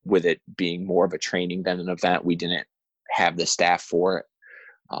 And with it being more of a training than an event, we didn't have the staff for it.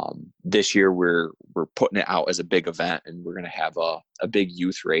 This year we're putting it out as a big event, and we're going to have a big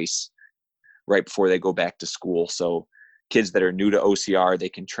youth race right before they go back to school. So kids that are new to OCR, they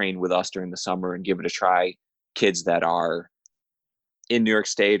can train with us during the summer and give it a try. Kids that are in New York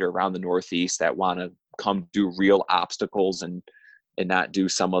State or around the Northeast that want to come do real obstacles and not do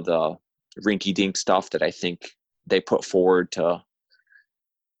some of the rinky dink stuff that I think they put forward to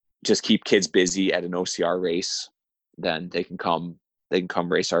just keep kids busy at an OCR race, then they can come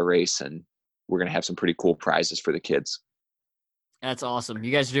race our race, and we're going to have some pretty cool prizes for the kids. That's awesome.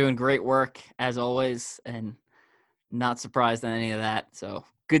 You guys are doing great work as always, and not surprised on any of that. So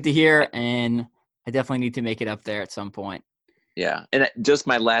good to hear. And I definitely need to make it up there at some point. Yeah. And just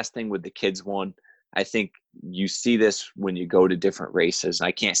my last thing with the kids one, I think you see this when you go to different races, and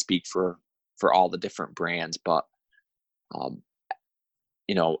I can't speak for all the different brands, but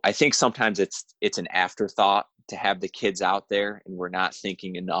I think sometimes it's an afterthought to have the kids out there, and we're not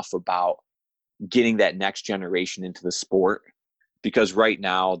thinking enough about getting that next generation into the sport, because right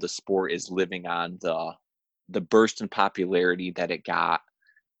now the sport is living on the burst in popularity that it got,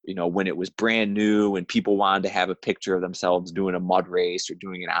 when it was brand new and people wanted to have a picture of themselves doing a mud race or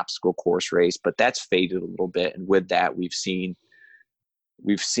doing an obstacle course race, but that's faded a little bit. And with that, we've seen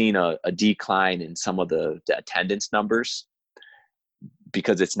a decline in some of the attendance numbers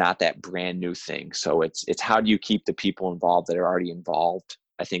because it's not that brand new thing. So it's how do you keep the people involved that are already involved?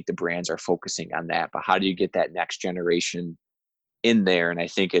 I think the brands are focusing on that, but how do you get that next generation in there? And I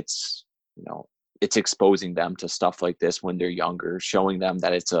think it's exposing them to stuff like this when they're younger, showing them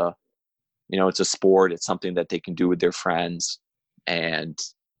that it's a sport, it's something that they can do with their friends. And,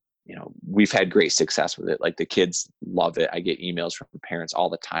 we've had great success with it. Like the kids love it. I get emails from parents all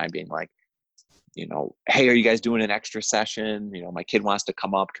the time being like, hey, are you guys doing an extra session? My kid wants to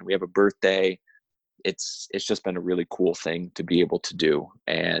come up. Can we have a birthday? It's just been a really cool thing to be able to do.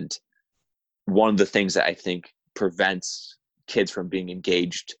 And one of the things that I think prevents kids from being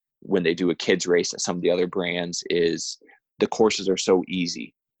engaged when they do a kids race at some of the other brands is the courses are so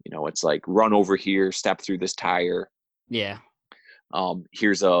easy. It's like run over here, step through this tire. Yeah.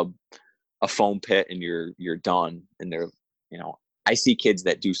 Here's a foam pit and you're done. And they're, I see kids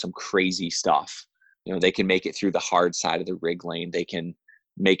that do some crazy stuff. They can make it through the hard side of the rig lane. They can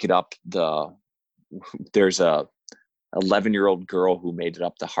make it up there's a 11-year-old girl who made it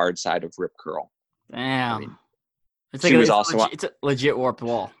up the hard side of Rip Curl. Damn. I mean, She was also it's a legit warped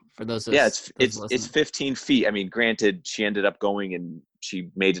wall for those. Yeah, it's 15 feet. I mean, granted, she ended up going and she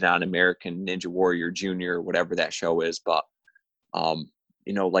made it on American Ninja Warrior Junior or whatever that show is. But,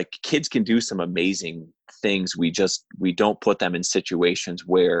 like kids can do some amazing things. We don't put them in situations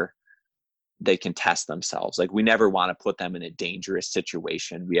where they can test themselves. Like we never want to put them in a dangerous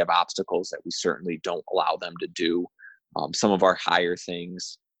situation. We have obstacles that we certainly don't allow them to do. Some of our higher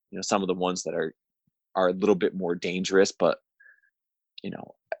things, some of the ones that are a little bit more dangerous, but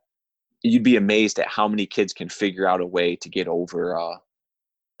you'd be amazed at how many kids can figure out a way to get over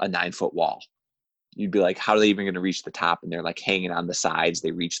a 9-foot wall. You'd be like, how are they even going to reach the top? And they're like hanging on the sides.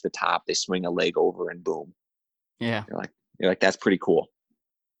 They reach the top, they swing a leg over and boom. Yeah. You're like, that's pretty cool.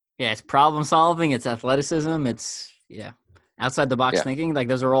 Yeah. It's problem solving. It's athleticism. It's outside the box thinking. Like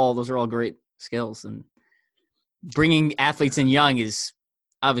those are all great skills, and bringing athletes in young is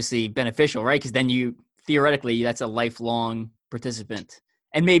obviously beneficial, right? Because then theoretically that's a lifelong participant.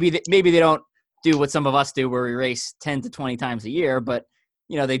 And maybe they don't do what some of us do where we race 10 to 20 times a year, but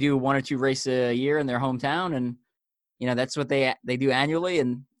they do 1 or 2 races a year in their hometown, and that's what they do annually,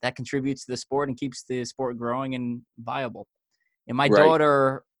 and that contributes to the sport and keeps the sport growing and viable. And my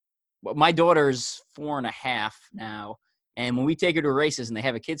daughter's 4.5 now, and when we take her to races and they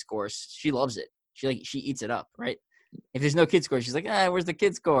have a kids course, she loves it. She eats it up, right? If there's no kids course, she's like, where's the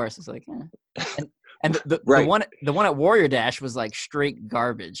kids course? It's like, And the one at Warrior Dash was like straight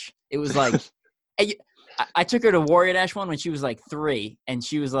garbage. It was like, I took her to Warrior Dash one when she was like 3, and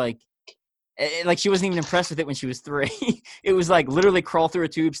she was like she wasn't even impressed with it when she was 3. It was like literally crawl through a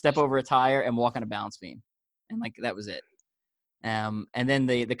tube, step over a tire, and walk on a balance beam, and like that was it. And then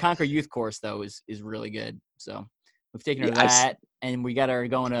the Conquer Youth course though is really good. So we've taken her to that, and we got her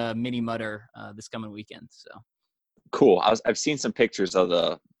going to Mini Mutter this coming weekend. So cool. I've seen some pictures of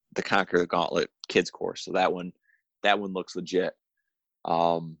the Conquer the Gauntlet kids course. So that one looks legit.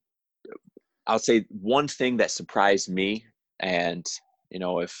 I'll say one thing that surprised me, and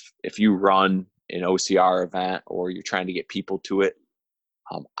if you run an OCR event or you're trying to get people to it,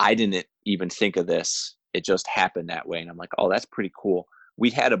 I didn't even think of this. It just happened that way. And I'm like, oh, that's pretty cool. We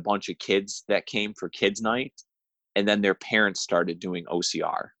had a bunch of kids that came for kids night, and then their parents started doing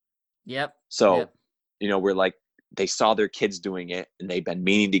OCR. Yep. So, we're like, they saw their kids doing it, and they've been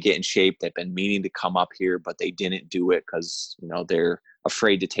meaning to get in shape. They've been meaning to come up here, but they didn't do it because, they're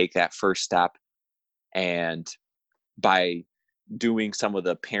afraid to take that first step. And by doing some of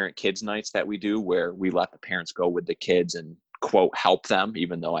the parent kids nights that we do, where we let the parents go with the kids and quote, help them,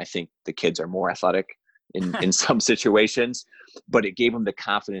 even though I think the kids are more athletic in some situations, but it gave them the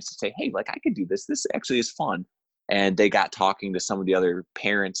confidence to say, hey, like I could do this. This actually is fun. And they got talking to some of the other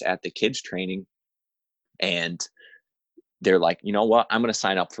parents at the kids training, and they're like, you know what, I'm going to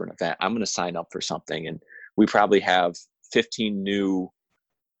sign up for an event. I'm going to sign up for something. And we probably have 15 new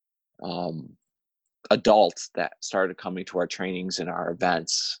adults that started coming to our trainings and our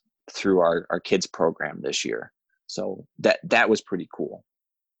events through our kids program this year. So that was pretty cool.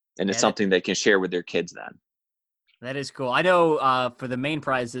 And it's something they can share with their kids then. That is cool. I know for the main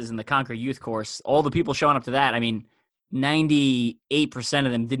prizes in the Conquer Youth course, all the people showing up to that, I mean, 98%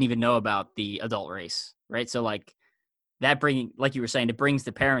 of them didn't even know about the adult race, right? So like that like you were saying, it brings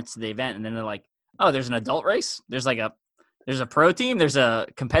the parents to the event, and then they're like, oh, there's an adult race? There's a pro team? There's a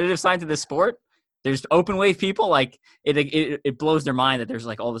competitive side to this sport? There's open wave people? Like it blows their mind that there's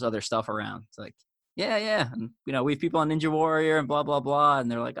like all this other stuff around. It's like, yeah. And, we have people on Ninja Warrior and blah, blah, blah.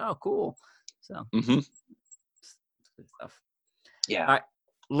 And they're like, oh, cool. So good stuff. Yeah. All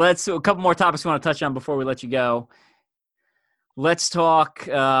right. A couple more topics we want to touch on before we let you go. Let's talk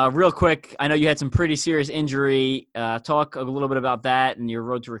real quick. I know you had some pretty serious injury. Talk a little bit about that and your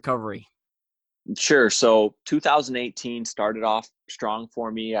road to recovery. Sure. So 2018 started off strong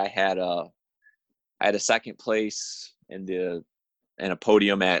for me. I had a second place in a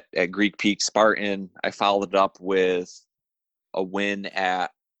podium at Greek Peak Spartan. I followed it up with a win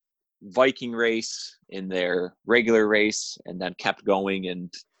at Viking race in their regular race, and then kept going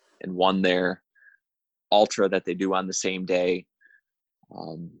and won their ultra that they do on the same day.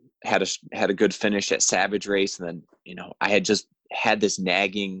 Had a good finish at Savage race. And then, I had just had this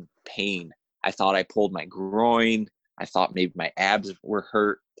nagging pain. I thought I pulled my groin. I thought maybe my abs were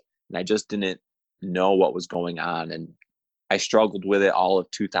hurt, and I just didn't know what was going on. And I struggled with it all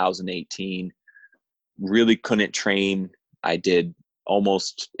of 2018. Really couldn't train. I did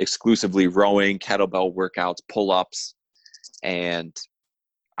almost exclusively rowing, kettlebell workouts, pull-ups, and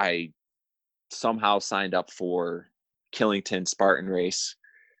I somehow signed up for Killington Spartan race.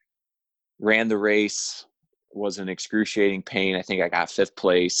 Ran the race, was an excruciating pain. I think I got 5th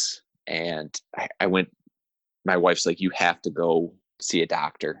place, and I went. My wife's like, "You have to go see a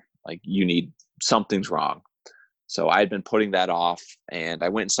doctor. Like, something's wrong." So I had been putting that off, and I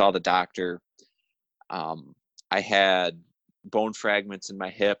went and saw the doctor. I had bone fragments in my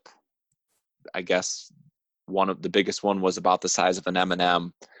hip. I guess one of the biggest one was about the size of an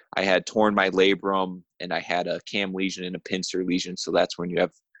M&M. I had torn my labrum, and I had a cam lesion and a pincer lesion. So that's when you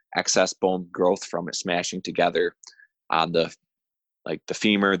have excess bone growth from it smashing together on the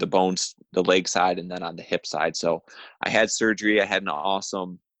femur, the bones, the leg side, and then on the hip side. So I had surgery. I had an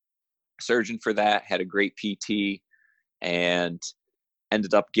awesome surgeon for that, had a great PT, and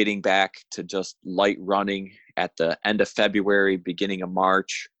ended up getting back to just light running at the end of February, beginning of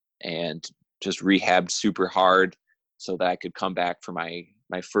March, and just rehabbed super hard so that I could come back for my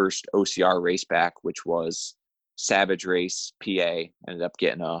first OCR race back, which was Savage Race, PA. Ended up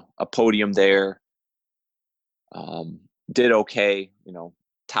getting a podium there. Did okay,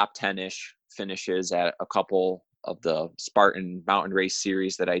 top 10-ish finishes at a couple of the Spartan mountain race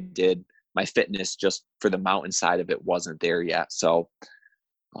series that I did. My fitness just for the mountain side of it wasn't there yet. So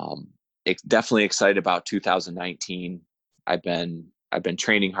definitely excited about 2019. I've been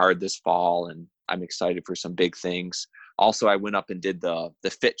training hard this fall, and I'm excited for some big things. Also, I went up and did the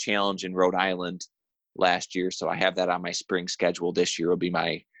Fit Challenge in Rhode Island last year, so I have that on my spring schedule this year. Will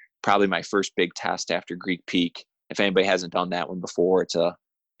be probably my first big test after Greek Peak. If anybody hasn't done that one before, it's a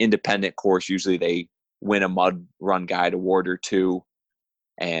independent course. Usually they win a mud run guide award or two,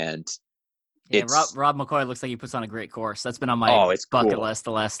 and yeah, Rob McCoy looks like he puts on a great course. That's been on my bucket list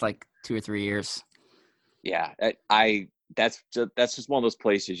the last 2 or 3 years. Yeah, that's just one of those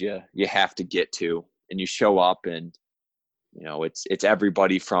places you have to get to, and you show up, and it's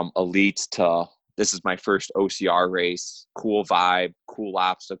everybody from elites to this is my first OCR race. Cool vibe, cool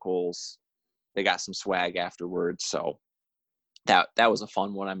obstacles. They got some swag afterwards, so that was a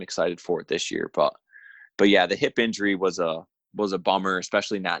fun one. I'm excited for it this year, but yeah, the hip injury was a bummer,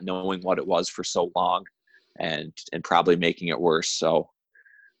 especially not knowing what it was for so long, and probably making it worse. So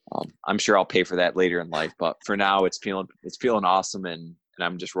I'm sure I'll pay for that later in life, but for now it's feeling awesome, and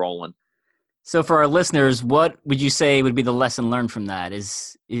I'm just rolling. So for our listeners, what would you say would be the lesson learned from that?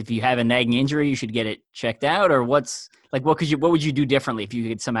 Is if you have a nagging injury, you should get it checked out, or what would you do differently if you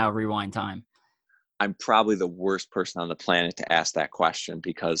could somehow rewind time? I'm probably the worst person on the planet to ask that question,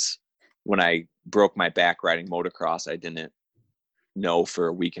 because when I broke my back riding motocross, I didn't know for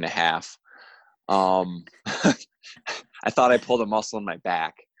a week and a half. I thought I pulled a muscle in my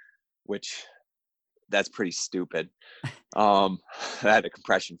back, which that's pretty stupid. I had a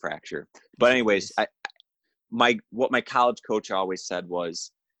compression fracture. But anyways, what my college coach always said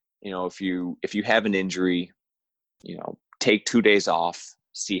was, if you have an injury, take 2 days off,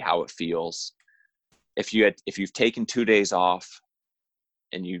 see how it feels. If you've taken 2 days off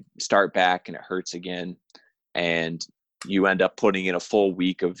and you start back and it hurts again, and you end up putting in a full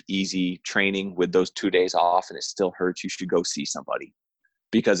week of easy training with those 2 days off and it still hurts, you should go see somebody.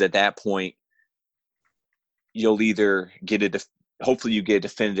 Because at that point, you'll either hopefully you get a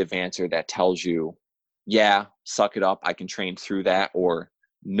definitive answer that tells you, yeah, suck it up, I can train through that, or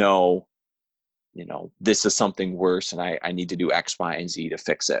no, this is something worse and I need to do X, Y, and Z to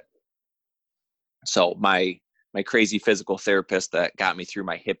fix it. So my crazy physical therapist that got me through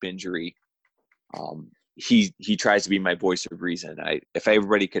my hip injury, he tries to be my voice of reason. If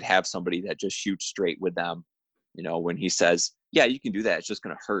everybody could have somebody that just shoots straight with them, when he says, yeah, you can do that, it's just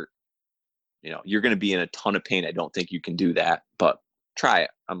going to hurt. You're going to be in a ton of pain. I don't think you can do that, but try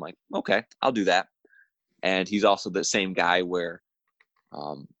it. I'm like, okay, I'll do that. And he's also the same guy where,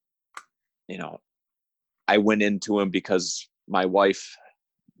 I went into him because my wife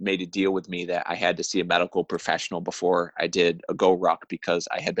made a deal with me that I had to see a medical professional before I did a go ruck, because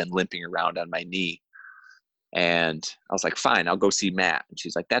I had been limping around on my knee. And I was like, fine, I'll go see Matt. And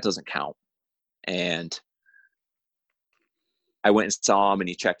she's like, that doesn't count. And I went and saw him, and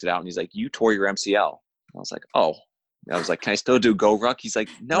he checked it out, and he's like, you tore your MCL. I was like, oh. I was like, can I still do go ruck? He's like,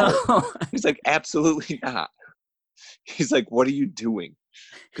 no. He's like, absolutely not. He's like, what are you doing?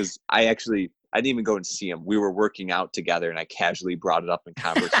 Because I didn't even go and see him. We were working out together, and I casually brought it up in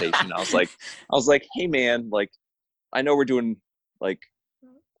conversation. I was like, hey man, like, I know we're doing like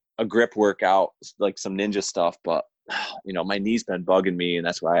a grip workout, like some ninja stuff, but my knee's been bugging me, and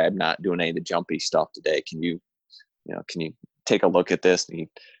that's why I'm not doing any of the jumpy stuff today. Can you can you take a look at this? And he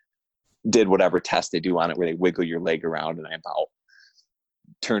did whatever test they do on it where they wiggle your leg around, and I about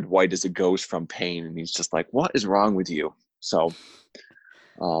turned white as a ghost from pain. And he's just like, what is wrong with you? So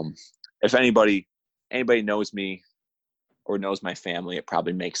if anybody knows me or knows my family, it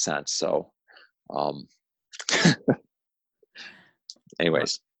probably makes sense. So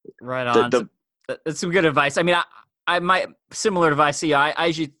anyways, right on. That's some good advice. I mean, I might similar advice to you. I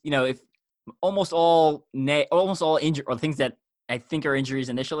usually, if almost all injury or things that I think are injuries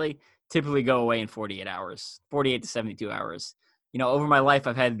initially typically go away in 48 hours, 48 to 72 hours. Over my life,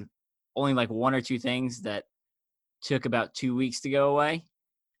 I've had only like one or two things that took about 2 weeks to go away.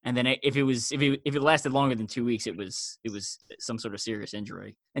 And then if it lasted longer than 2 weeks, it was some sort of serious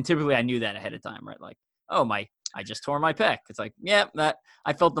injury. And typically I knew that ahead of time, right? Like, I just tore my pec. It's like, yeah, that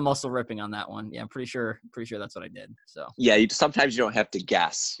I felt the muscle ripping on that one. Yeah, I'm pretty sure that's what I did. So yeah, sometimes you don't have to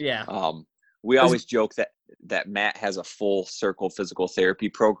guess. Yeah. We always joke that Matt has a full circle physical therapy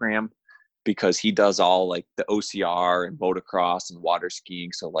program because he does all like the OCR and motocross and water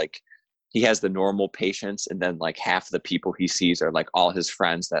skiing. So like he has the normal patients, and then like half the people he sees are like all his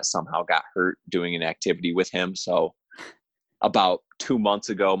friends that somehow got hurt doing an activity with him. So about 2 months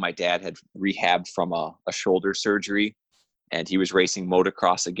ago, my dad had rehabbed from a shoulder surgery, and he was racing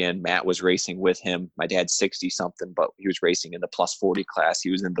motocross again. Matt was racing with him. My dad's 60 something, but he was racing in the plus 40 class.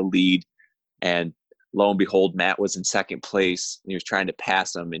 He was in the lead, and lo and behold, Matt was in second place. And he was trying to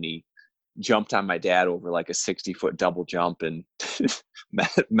pass him, and he jumped on my dad over like a 60-foot double jump and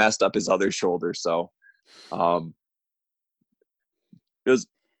messed up his other shoulder. So it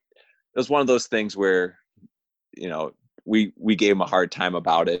was one of those things where, we gave him a hard time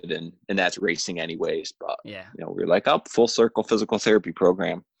about it, and that's racing anyways. But yeah, we were like, full circle physical therapy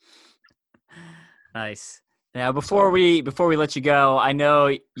program. Nice. Now, before we let you go, I know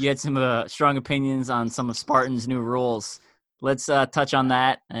you had some strong opinions on some of Spartan's new rules. Let's touch on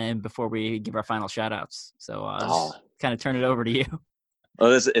that, and before we give our final shout outs. So kind of turn it over to you.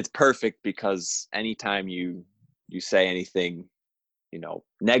 Well, it's perfect because anytime you say anything,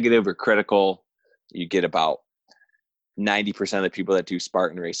 negative or critical, you get about 90% of the people that do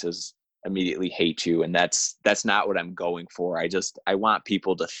Spartan races immediately hate you. And that's not what I'm going for. I want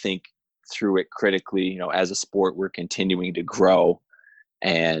people to think through it critically. As a sport, we're continuing to grow.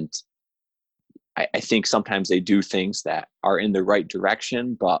 And I think sometimes they do things that are in the right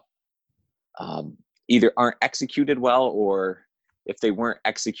direction, but either aren't executed well, or if they weren't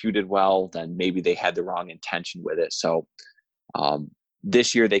executed well, then maybe they had the wrong intention with it. So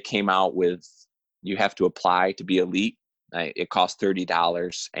this year they came out with, you have to apply to be elite. It costs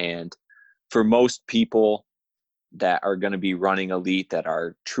 $30. And for most people that are going to be running elite, that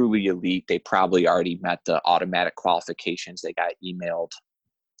are truly elite, they probably already met the automatic qualifications. They got emailed,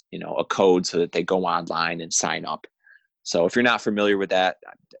 a code so that they go online and sign up. So if you're not familiar with that,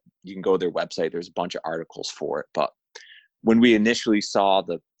 you can go to their website. There's a bunch of articles for it. But when we initially saw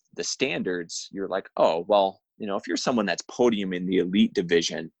the standards, you're like, oh, well, if you're someone that's podium in the elite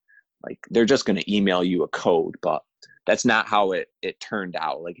division, like they're just going to email you a code. But that's not how it turned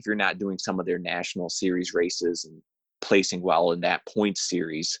out. Like if you're not doing some of their national series races and placing well in that points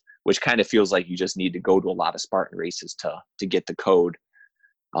series, which kind of feels like you just need to go to a lot of Spartan races to get the code,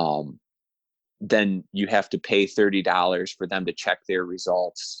 then you have to pay $30 for them to check their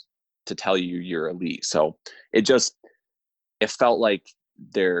results to tell you you're elite. So it felt like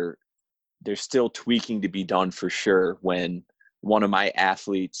there's still tweaking to be done for sure when one of my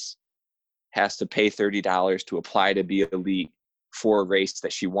athletes has to pay $30 to apply to be elite for a race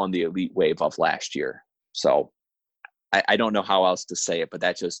that she won the elite wave of last year. So I don't know how else to say it, but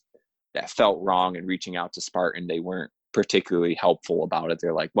that felt wrong. And reaching out to Spartan, they weren't particularly helpful about it.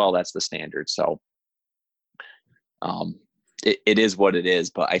 They're like, well, that's the standard. So it is what it is.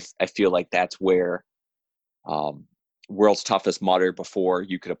 But I feel like that's where World's Toughest Mudder, before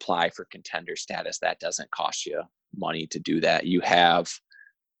you could apply for contender status, that doesn't cost you money to do that. You have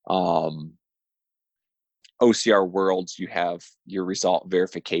OCR Worlds, you have your result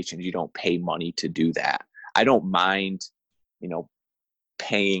verifications. You don't pay money to do that. I don't mind,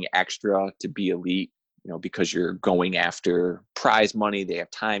 paying extra to be elite, because you're going after prize money. They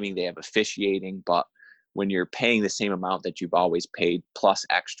have timing, they have officiating. But when you're paying the same amount that you've always paid plus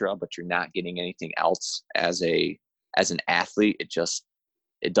extra, but you're not getting anything else as an athlete,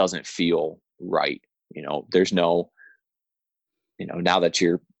 it doesn't feel right. There's no, now that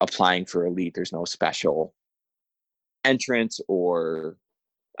you're applying for elite, there's no special entrance or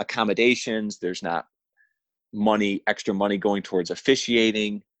accommodations. There's not extra money going towards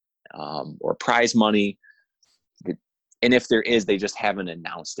officiating or prize money. And if there is, they just haven't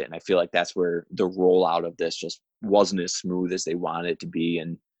announced it. And I feel like that's where the rollout of this just wasn't as smooth as they wanted it to be.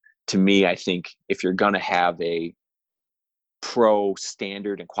 And to me, I think if you're going to have a pro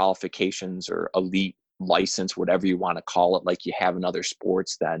standard and qualifications or elite license, whatever you want to call it, like you have in other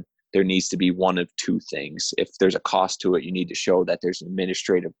sports, then there needs to be one of two things. If there's a cost to it, you need to show that there's an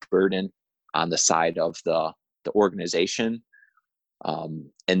administrative burden on the side of the organization.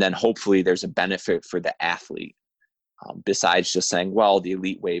 And then hopefully there's a benefit for the athlete, besides just saying, well, the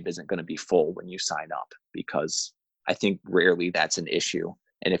elite wave isn't going to be full when you sign up, because I think rarely that's an issue.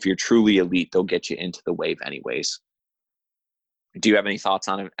 And if you're truly elite, they'll get you into the wave anyways. Do you have any thoughts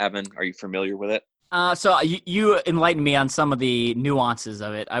on it, Evan? Are you familiar with it? So you enlightened me on some of the nuances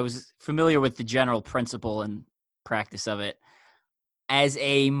of it. I was familiar with the general principle and practice of it. As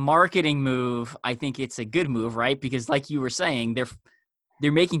a marketing move, I think it's a good move, right? Because like you were saying,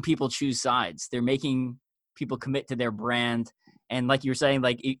 they're making people choose sides. They're making people commit to their brand. And like you were saying,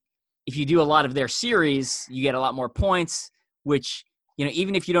 like if you do a lot of their series, you get a lot more points, which, you know,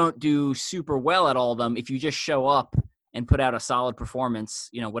 even if you don't do super well at all of them, if you just show up and put out a solid performance,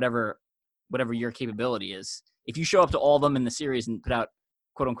 you know, whatever your capability is, if you show up to all of them in the series and put out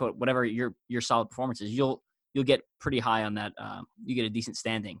quote unquote whatever your solid performances, you'll get pretty high on that. You get a decent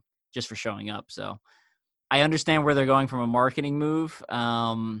standing just for showing up. So I understand where they're going from a marketing move.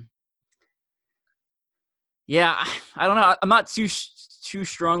 Yeah, I don't know. I'm not too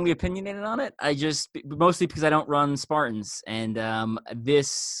strongly opinionated on it. I just, mostly because I don't run Spartans, and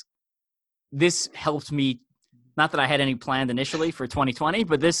this helped me. Not that I had any planned initially for 2020,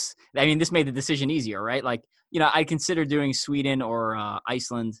 but this made the decision easier, right? Like, you know, I considered doing Sweden or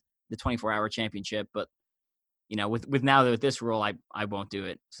Iceland, the 24-hour championship, but you know, with this rule, I won't do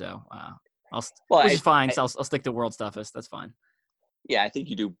it. So which is fine. So I'll stick to world's toughest. That's fine. Yeah, I think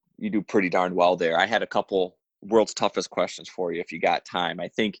you do pretty darn well there. I had a couple world's toughest questions for you if you got time. I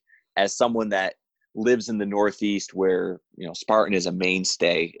think as someone that lives in the Northeast, where, you know, Spartan is a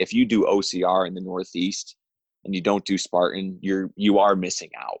mainstay, if you do OCR in the Northeast and you don't do Spartan, you are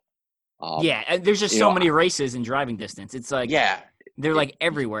missing out. Yeah, and there's just so many races in driving distance. It's like, yeah, they're like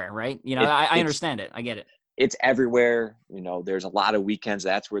everywhere, right? You know, I understand it. I get it. It's everywhere. You know, there's a lot of weekends.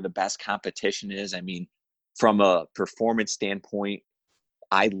 That's where the best competition is. I mean, from a performance standpoint,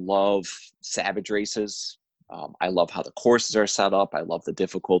 I love savage races. I love how the courses are set up. I love the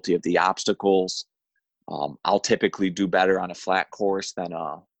difficulty of the obstacles. I'll typically do better on a flat course than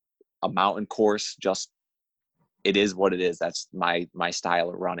a mountain course. Just, it is what it is. That's my style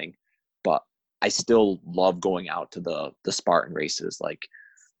of running. But I still love going out to the Spartan races. Like,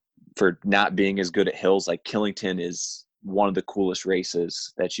 for not being as good at hills, like Killington is one of the coolest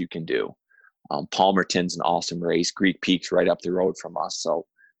races that you can do. Palmerton's an awesome race. Greek Peak's right up the road from us. So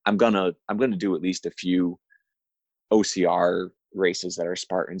I'm gonna do at least a few OCR races that are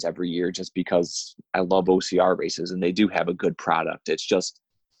Spartans every year, just because I love OCR races and they do have a good product. It's just,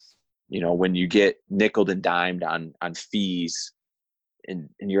 you know, when you get nickeled and dimed on fees, and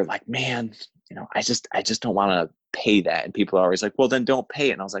you're like, man, you know, I just don't want to pay that. And people are always like, well, then don't pay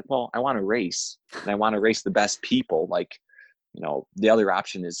it. And I was like, well, I want to race, and I want to race the best people. Like, you know, the other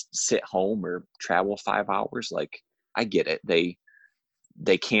option is sit home or travel 5 hours. Like, I get it.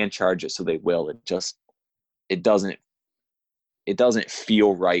 They can charge it, so they will. It doesn't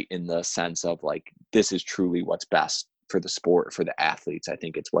feel right in the sense of like, this is truly what's best for the sport, for the athletes. I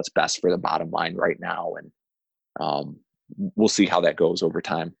think it's what's best for the bottom line right now. And we'll see how that goes over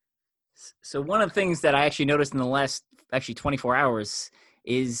time. So one of the things that I actually noticed in the last 24 hours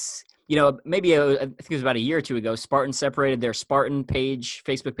is, you know, maybe I think it was about a year or two ago, Spartan separated their Spartan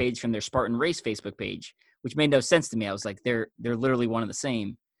Facebook page from their Spartan race Facebook page, which made no sense to me. I was like, they're literally one and the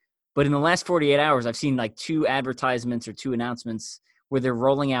same. But in the last 48 hours, I've seen like 2 advertisements or 2 announcements where they're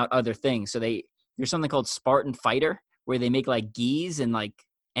rolling out other things. So there's something called Spartan Fighter, where they make like gis and like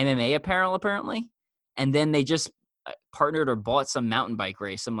MMA apparel apparently. And then they just partnered or bought some mountain bike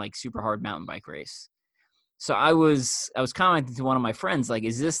race, some like super hard mountain bike race. So I was commenting to one of my friends, like,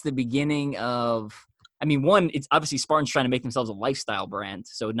 is this the beginning of, I mean, one, it's obviously Spartan's trying to make themselves a lifestyle brand.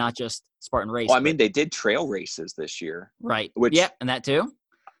 So not just Spartan race. Well, I mean, they did trail races this year. Right. Yeah. And that too.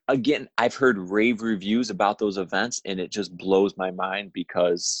 Again, I've heard rave reviews about those events, and it just blows my mind,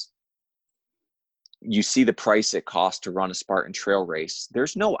 because you see the price it costs to run a Spartan trail race.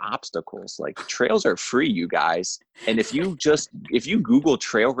 There's no obstacles. Like, trails are free, you guys. And if you Google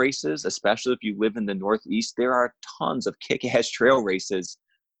trail races, especially if you live in the Northeast, there are tons of kick-ass trail races,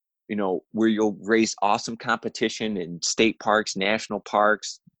 you know, where you'll race awesome competition in state parks, national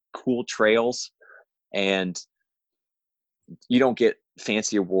parks, cool trails. And you don't get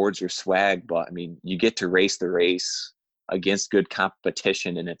fancy awards or swag, but I mean, you get to race the race against good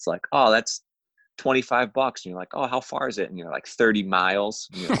competition. And it's like, oh, that's $25. And you're like, oh, how far is it? And you're like 30 miles.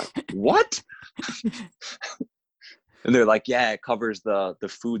 And you're like, what? And they're like, yeah, it covers the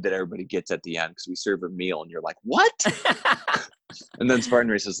food that everybody gets at the end because we serve a meal. And you're like, what? And then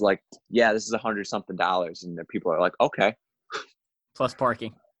Spartan Race is like, yeah, this is $100-something. And then people are like, okay. Plus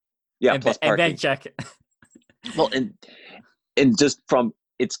parking. Yeah, and plus parking. And bank check. Well, and just from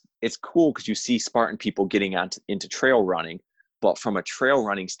it's cool because you see Spartan people getting into trail running, but from a trail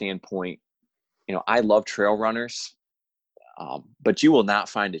running standpoint, I love trail runners, but you will not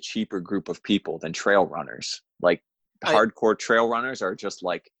find a cheaper group of people than trail runners. Like hardcore trail runners are just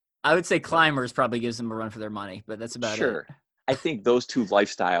like, I would say climbers probably gives them a run for their money, but that's about it. Sure. I think those two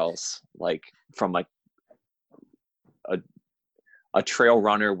lifestyles, like from like a trail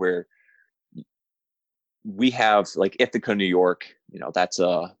runner where we have like Ithaca, New York, that's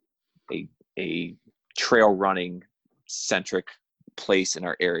a trail running centric place in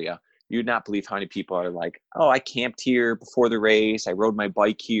our area. You'd not believe how many people are like, oh, I camped here before the race. I rode my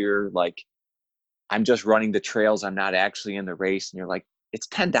bike here. Like, I'm just running the trails. I'm not actually in the race. And you're like, it's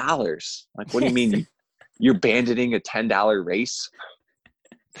 $10. Like, what do you mean you're abandoning a $10 race?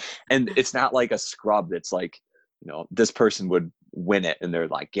 And it's not like a scrub that's like, this person would win it. And they're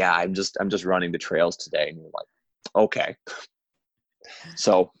like, yeah, I'm just running the trails today. And you're like, okay.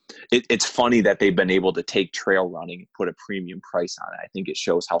 So it's funny that they've been able to take trail running and put a premium price on it. I think it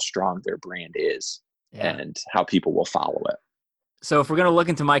shows how strong their brand is and how people will follow it. So if we're going to look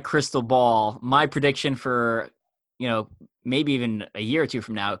into my crystal ball, my prediction for, maybe even a year or two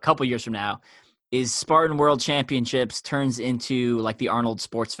from now, a couple years from now, is Spartan World Championships turns into like the Arnold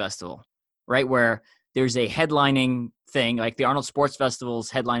Sports Festival, right? Where there's a headlining thing, like the Arnold Sports Festival's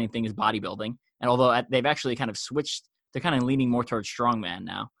headlining thing is bodybuilding. And although they've actually kind of switched, they're kind of leaning more towards strongman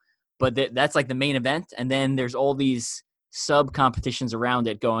now, but that's like the main event. And then there's all these sub competitions around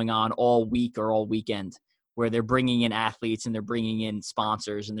it going on all week or all weekend where they're bringing in athletes and they're bringing in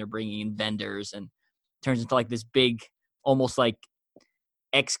sponsors and they're bringing in vendors, and it turns into like this big, almost like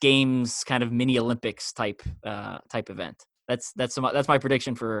X Games kind of mini Olympics type event. That's my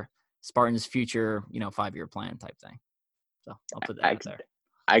prediction for Spartan's future, 5-year plan type thing. So I'll put that out there.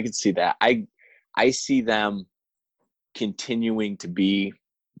 I could see that. I see them continuing to be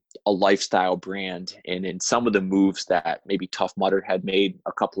a lifestyle brand, and in some of the moves that maybe Tough Mudder had made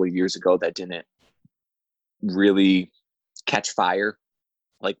a couple of years ago that didn't really catch fire,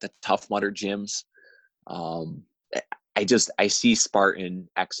 like the Tough Mudder gyms. I see Spartan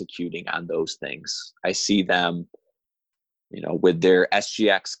executing on those things. I see them, with their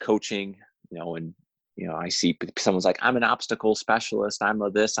SGX coaching, and I see someone's like, I'm an obstacle specialist, I'm a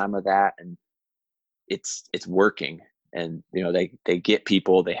this, I'm a that, and it's working. And they get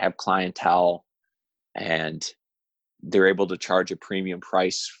people, they have clientele, and they're able to charge a premium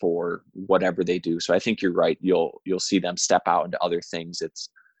price for whatever they do. So I think you're right. You'll see them step out into other things. It's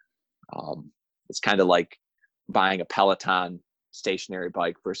kind of like buying a Peloton stationary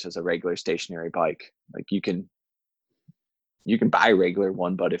bike versus a regular stationary bike. Like you can buy a regular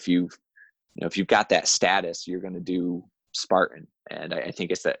one, but if you've got that status, you're going to do Spartan. And I think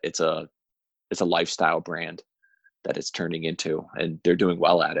it's a lifestyle brand that it's turning into, and they're doing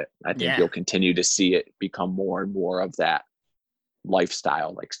well at it. I think you'll continue to see it become more and more of that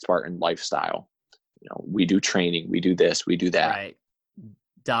lifestyle, like Spartan lifestyle. We do training, we do this, we do that. Right.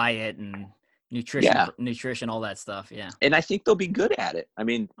 Diet and nutrition, all that stuff. Yeah. And I think they'll be good at it. I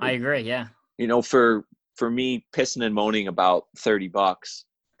mean, I agree. Yeah. For me, pissing and moaning about $30,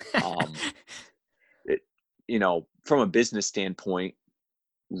 from a business standpoint,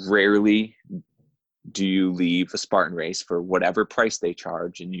 rarely do you leave a Spartan race for whatever price they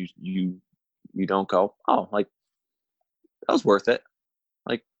charge and you don't go, oh, like that was worth it.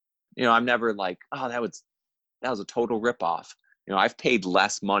 Like, I'm never like, oh, that was a total ripoff. I've paid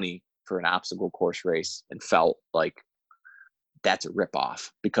less money for an obstacle course race and felt like that's a ripoff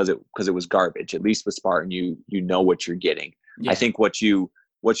because it was garbage. At least with Spartan, you know what you're getting. Yeah. I think what you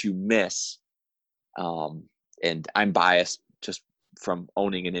miss, and I'm biased just from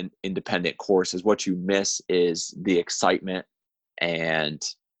owning an independent course, is what you miss is the excitement and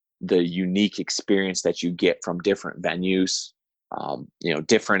the unique experience that you get from different venues,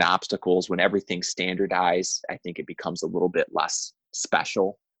 different obstacles. When everything's standardized, I think it becomes a little bit less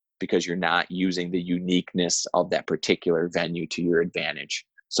special because you're not using the uniqueness of that particular venue to your advantage.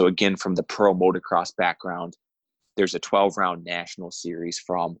 So again, from the pro motocross background, there's a 12-round national series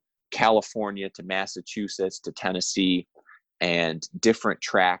from California to Massachusetts to Tennessee, and different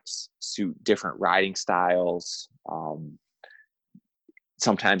tracks suit different riding styles.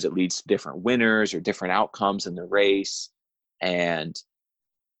 Sometimes it leads to different winners or different outcomes in the race. And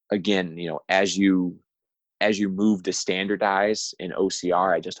again, as you move to standardize in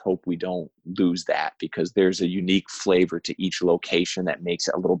OCR, I just hope we don't lose that, because there's a unique flavor to each location that makes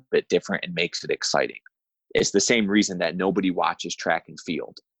it a little bit different and makes it exciting. It's the same reason that nobody watches track and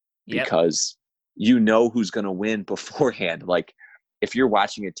field, because who's going to win beforehand. Like if you're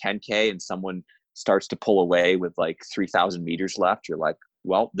watching a 10K and someone starts to pull away with like 3,000 meters left, you're like,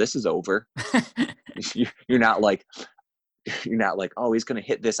 well, this is over. You're not like, oh, he's going to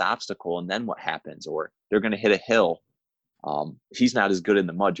hit this obstacle and then what happens? Or they're going to hit a hill. He's not as good in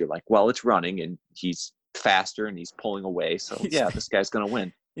the mud. You're like, well, it's running and he's faster and he's pulling away. So yeah, this guy's going to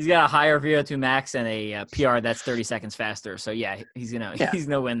win. He's got a higher VO2 max and a PR that's 30 seconds faster. So yeah, he's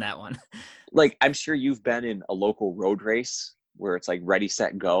gonna win that one. Like I'm sure you've been in a local road race where it's like ready,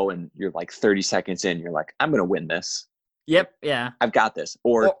 set, go, and you're like 30 seconds in, you're like, I'm gonna win this. Yep. Yeah. I've got this.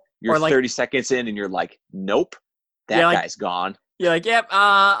 Or you're like 30 seconds in and you're like, nope, that guy's gone. You're like, yep.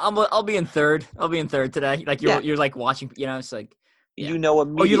 I'll be in third. I'll be in third today. Like you're like watching. It's like. Yeah.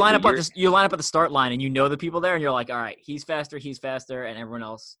 Immediately. Oh, you line up at the start line and the people there and you're like, all right, he's faster, and everyone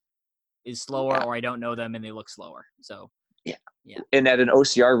else is slower, or I don't know them and they look slower. So yeah. And at an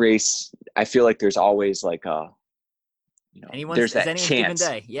OCR race, I feel like there's always like there's that chance. Given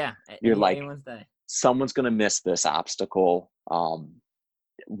day. Yeah. You're like, someone's gonna miss this obstacle.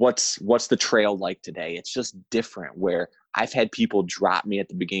 What's the trail like today? It's just different. Where I've had people drop me at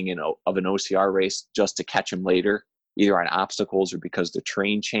the beginning of an OCR race just to catch them later, either on obstacles or because the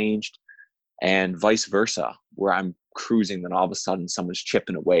terrain changed, and vice versa, where I'm cruising, then all of a sudden someone's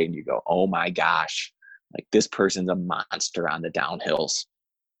chipping away and you go, oh my gosh, like this person's a monster on the downhills.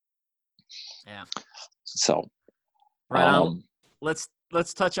 Yeah. So right.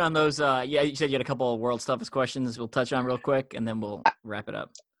 Let's touch on those. You said you had a couple of world's toughest questions. We'll touch on real quick and then we'll wrap it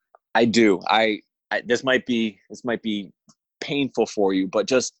up. I do. This might be painful for you, but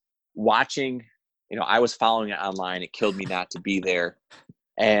just watching, I was following it online. It killed me not to be there.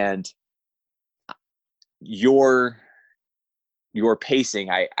 And your pacing,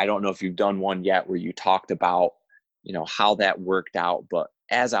 I don't know if you've done one yet where you talked about, how that worked out. But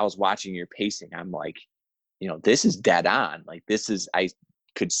as I was watching your pacing, I'm like, this is dead on. Like I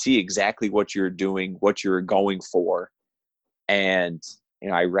could see exactly what you're doing, what you're going for. And,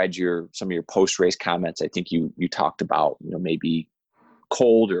 I read some of your post-race comments. I think you talked about, maybe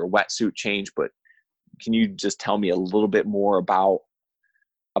cold or wetsuit change, but can you just tell me a little bit more about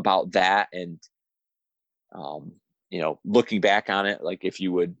that? And, looking back on it, like if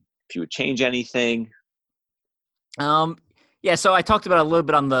you would change anything. Yeah. So I talked about it a little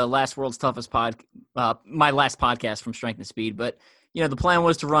bit on the last World's Toughest my last podcast from Strength and Speed, but the plan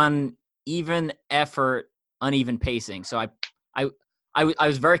was to run even effort, uneven pacing. So I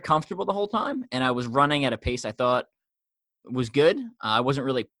was very comfortable the whole time, and I was running at a pace I thought was good. I wasn't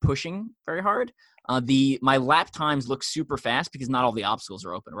really pushing very hard. My lap times look super fast because not all the obstacles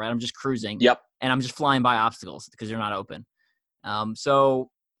are open, right? I'm just cruising. Yep. And I'm just flying by obstacles because they're not open. So,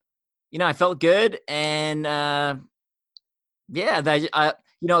 I felt good. And, the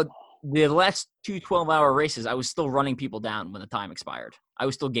last 2 12-hour races, I was still running people down when the time expired. I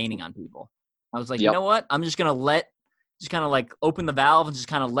was still gaining on people. I was like, You know what? I'm just going to just kind of like open the valve and just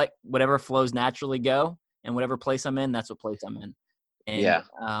kind of let whatever flows naturally go. And whatever place I'm in, that's what place I'm in. And,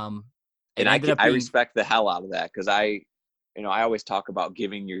 and I respect the hell out of that, because I always talk about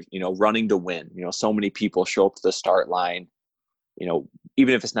giving running to win. So many people show up to the start line,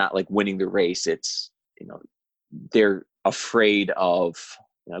 even if it's not like winning the race, it's, they're afraid of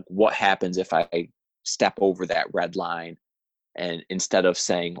what happens if I step over that red line. And instead of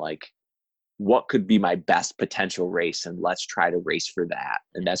saying like, what could be my best potential race, and let's try to race for that.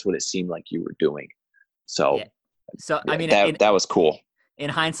 And that's what it seemed like you were doing. So, I mean, that was cool. In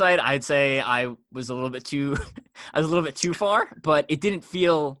hindsight, I'd say I was a little bit too far, but it didn't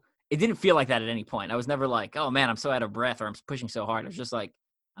feel like that at any point. I was never like, oh man, I'm so out of breath or I'm pushing so hard. I was just like,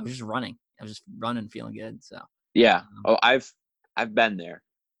 I was just running, feeling good. So yeah. I've been there,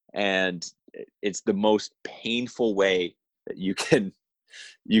 and it's the most painful way that you can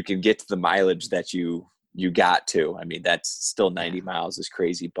get to the mileage that you got to. I mean, that's still 90 miles is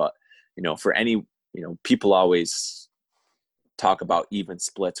crazy, but for any, people always talk about even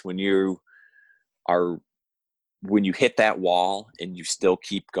splits. When you hit that wall and you still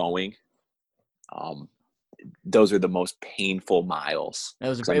keep going, those are the most painful miles. It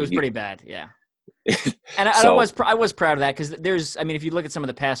was pretty bad. Yeah. And I was proud of that, because if you look at some of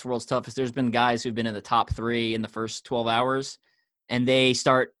the past World's Toughest, there's been guys who've been in the top 3 in the first 12 hours and they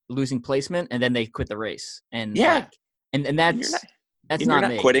start losing placement and then they quit the race. And and that's not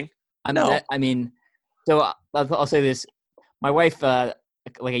me. Quitting. So I'll say this. My wife, a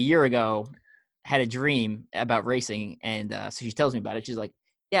like a year ago, had a dream about racing, and so she tells me about it. She's like,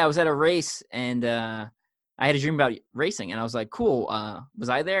 "Yeah, I was at a race, and I had a dream about racing." And I was like, "Cool. Was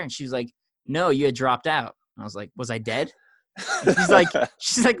I there?" And she was like, "No, you had dropped out." And I was like, "Was I dead?" And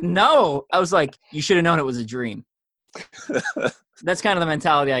she's like, "No." I was like, "You should have known it was a dream." That's kind of the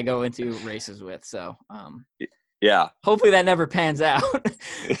mentality I go into races with. So, yeah, hopefully that never pans out.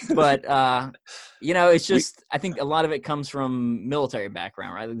 But it's just I think a lot of it comes from military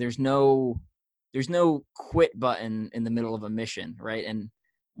background, right? Like, there's no quit button in the middle of a mission, right? And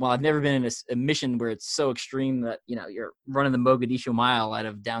while I've never been in a mission where it's so extreme that you're running the Mogadishu Mile out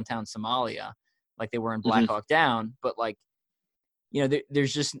of downtown Somalia, like they were in Black Hawk Down, but like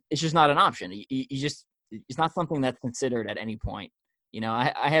it's just not an option. It's not something that's considered at any point.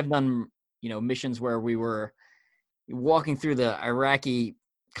 I have done missions where we were walking through the Iraqi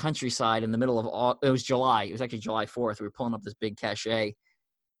countryside in the middle of it was July. It was actually July 4th. We were pulling up this big cache,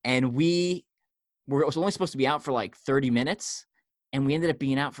 and we were only supposed to be out for like 30 minutes, and we ended up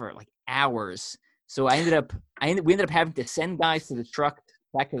being out for like hours. So we ended up having to send guys to the truck,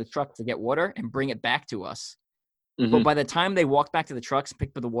 back to the truck to get water and bring it back to us. Mm-hmm. But by the time they walked back to the trucks,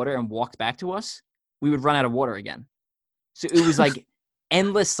 picked up the water, and walked back to us, we would run out of water again. So it was like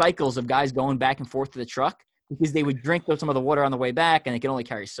endless cycles of guys going back and forth to the truck because they would drink some of the water on the way back, and they could only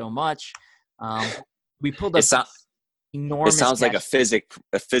carry so much. We pulled up enormous. It sounds like a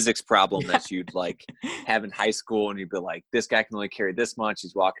physics problem that you'd like have in high school, and you'd be like, "This guy can only carry this much.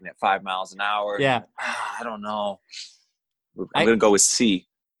 He's walking at 5 miles an hour." Yeah, I don't know. I'm gonna go with C.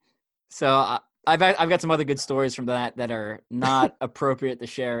 So I've got some other good stories from that are not appropriate to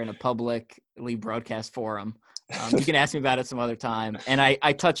share in a publicly broadcast forum. You can ask me about it some other time. And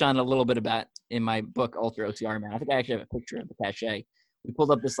I touch on a little bit about in my book, Ultra OTR Man. I think I actually have a picture of the cache. We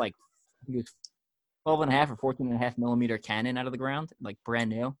pulled up this like, I think it was 12.5 or 14.5 millimeter cannon out of the ground, like brand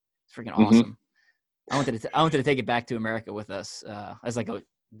new. It's freaking awesome. I wanted to take it back to America with us as like a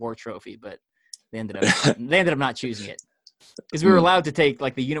war trophy, but they ended up not choosing it. Because we were allowed to take,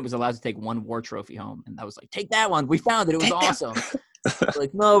 like, the unit was allowed to take one war trophy home. And I was like, take that one. We found it. It was awesome.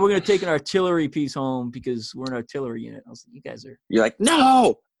 Like, no, we're going to take an artillery piece home because we're an artillery unit. I was like, you guys are. You're like,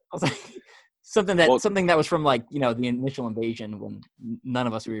 no. I was like, something that was from, like, the initial invasion when none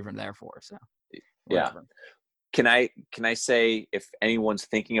of us were even there for. So, whatever. Yeah. Can I say, if anyone's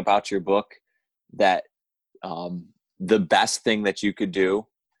thinking about your book, that the best thing that you could do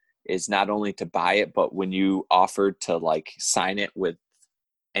is not only to buy it, but when you offered to like sign it with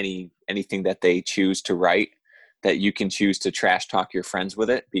anything that they choose to write, that you can choose to trash talk your friends with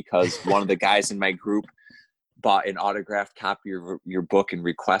it, because one of the guys in my group bought an autographed copy of your book and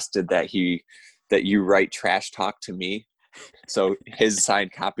requested that you write trash talk to me. So his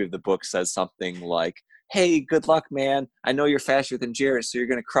signed copy of the book says something like, "Hey, good luck, man. I know you're faster than Jarrett, so you're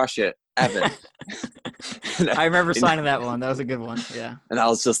going to crush it, Evan." I remember signing that one. That was a good one. Yeah. And I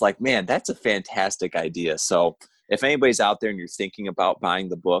was just like, man, that's a fantastic idea. So if anybody's out there and you're thinking about buying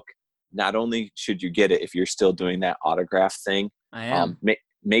the book, not only should you get it if you're still doing that autograph thing, I am.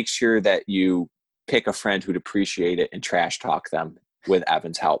 Make sure that you pick a friend who'd appreciate it and trash talk them with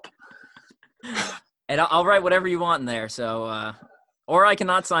Evan's help. And I'll write whatever you want in there. So, or I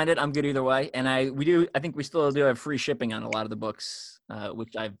cannot sign it. I'm good either way. And I think we still do have free shipping on a lot of the books,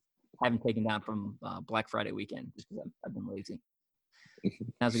 which I haven't taken down from Black Friday weekend just because I've been lazy.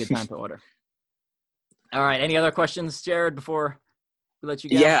 Now's a good time to order. All right. Any other questions, Jared, before we let you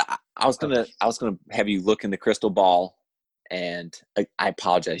go? Yeah, I was gonna have you look in the crystal ball, and I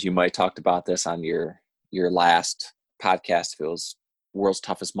apologize. You might have talked about this on your last podcast if it was World's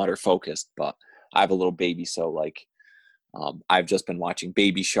Toughest Mudder focused, but I have a little baby, so like I've just been watching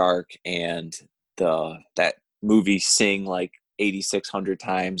Baby Shark and that movie Sing like 8,600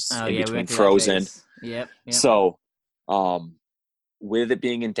 times between Frozen. Yep. So, with it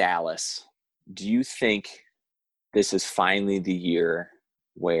being in Dallas, do you think this is finally the year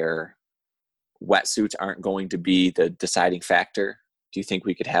where wetsuits aren't going to be the deciding factor? Do you think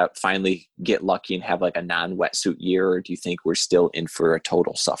we could finally get lucky and have like a non-wetsuit year, or do you think we're still in for a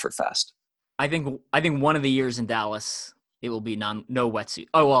total sufferfest? I think one of the years in Dallas it will be no wetsuit.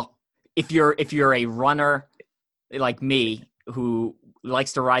 Oh well, if you're a runner like me who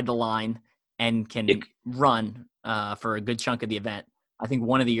likes to ride the line and can run for a good chunk of the event, I think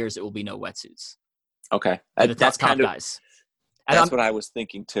one of the years it will be no wetsuits. Okay. That's top guys. That's what I was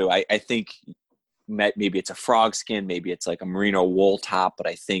thinking too. I think maybe it's a frog skin, maybe it's like a merino wool top, but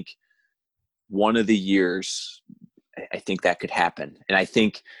I think one of the years, I think that could happen. And I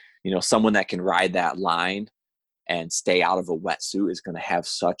think, someone that can ride that line and stay out of a wetsuit is going to have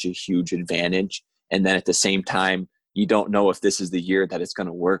such a huge advantage. And then at the same time, you don't know if this is the year that it's going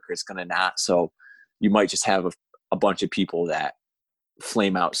to work or it's going to not. So you might just have a bunch of people that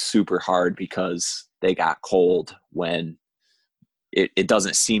flame out super hard because they got cold when it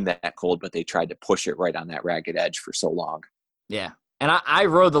doesn't seem that cold, but they tried to push it right on that ragged edge for so long. Yeah. And I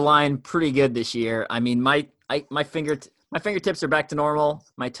rode the line pretty good this year. I mean, my fingertips are back to normal.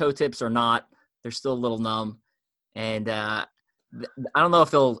 My toe tips are not. They're still a little numb. And I don't know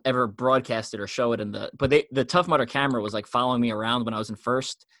if they'll ever broadcast it or show it but the Tough Mudder camera was like following me around when I was in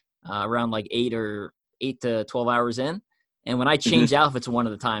first, around like 8 to 12 hours in. And when I changed outfits one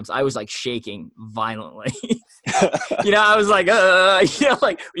of the times, I was like shaking violently. I was like,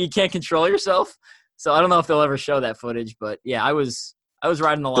 like you can't control yourself. So I don't know if they'll ever show that footage, but yeah, I was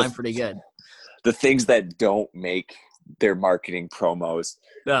riding the line pretty good. The things that don't make their marketing promos,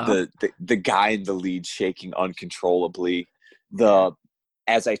 the guy in the lead shaking uncontrollably,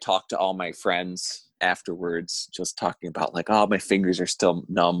 as I talked to all my friends afterwards, just talking about like, oh, my fingers are still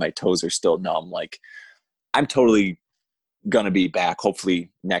numb, my toes are still numb. Like, I'm totally gonna be back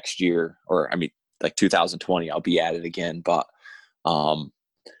hopefully next year, or I mean like 2020 I'll be at it again, but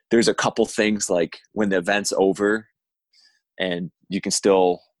there's a couple things like when the event's over and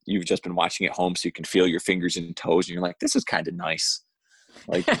you've just been watching at home, so you can feel your fingers and toes and you're like, this is kind of nice.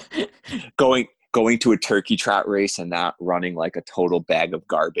 Like going to a turkey trot race and not running like a total bag of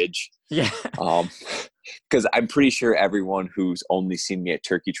garbage. Yeah. Because I'm pretty sure everyone who's only seen me at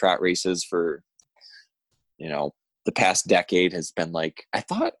turkey trot races for the past decade has been like, I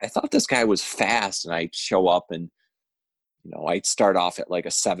thought this guy was fast, and I'd show up and I'd start off at like a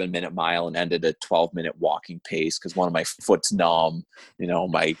 7-minute mile and end at a 12-minute walking pace because one of my foot's numb,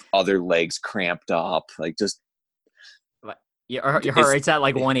 my other leg's cramped up, like just your heart rate's at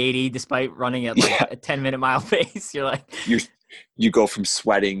like 180 despite running at like a 10-minute mile pace. You're like you go from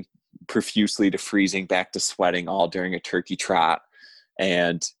sweating profusely to freezing back to sweating all during a turkey trot,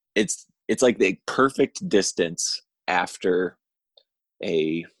 and it's like the perfect distance after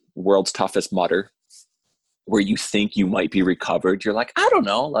a world's toughest mudder where you think you might be recovered. You're like, I don't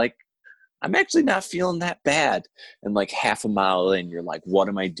know, like I'm actually not feeling that bad. And like half a mile in, you're like, what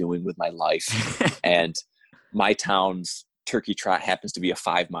am I doing with my life? And my town's turkey trot happens to be a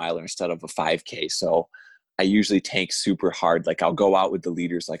 5-miler instead of a 5K. So I usually tank super hard. Like I'll go out with the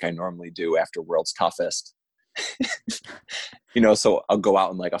leaders like I normally do after world's toughest. So I'll go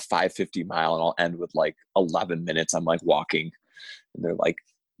out in like a 550 mile and I'll end with like 11 minutes. I'm like walking and they're like,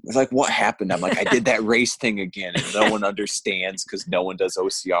 what happened? I'm like, I did that race thing again. And no one understands because no one does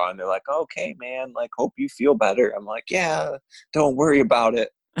OCR. And they're like, okay, man, like, hope you feel better. I'm like, yeah, don't worry about it.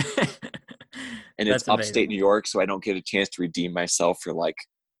 And it's upstate New York, so I don't get a chance to redeem myself for like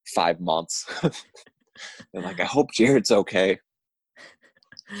 5 months. And like, I hope Jarrett's okay.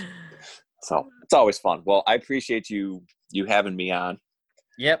 So it's always fun. Well, I appreciate you having me on.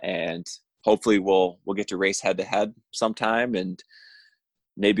 Yep. And hopefully we'll get to race head to head sometime, and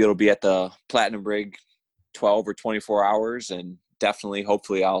maybe it'll be at the Platinum Rig 12 or 24 hours, and definitely,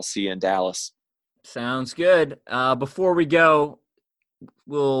 hopefully I'll see you in Dallas. Sounds good. Before we go,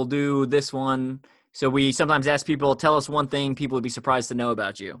 we'll do this one. So we sometimes ask people, tell us one thing people would be surprised to know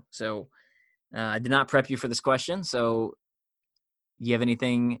about you. So I did not prep you for this question. So do you have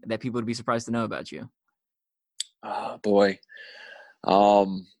anything that people would be surprised to know about you? Oh, boy.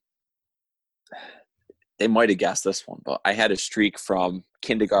 They might have guessed this one, but I had a streak from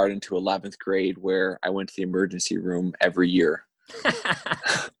kindergarten to 11th grade where I went to the emergency room every year.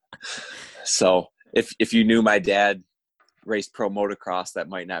 So if you knew my dad raced pro motocross, that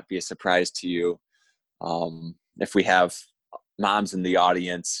might not be a surprise to you. If we have moms in the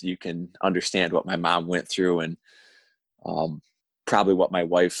audience, you can understand what my mom went through, and probably what my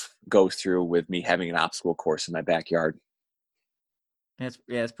wife goes through with me having an obstacle course in my backyard.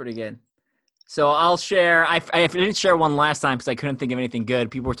 It's pretty good. So I'll share. I didn't share one last time because I couldn't think of anything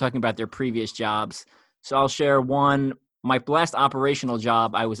good. People were talking about their previous jobs. So I'll share one. My last operational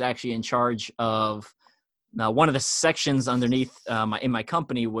job, I was actually in charge of one of the sections underneath in my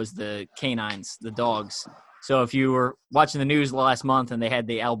company was the canines, the dogs. So if you were watching the news last month and they had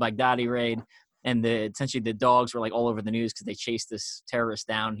the al-Baghdadi raid, and essentially the dogs were like all over the news because they chased this terrorist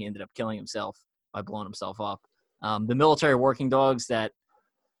down. He ended up killing himself by blowing himself up. The military working dogs that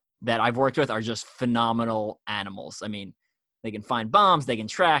I've worked with are just phenomenal animals. I mean, they can find bombs, they can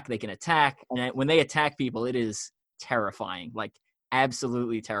track, they can attack. And when they attack people, it is terrifying, like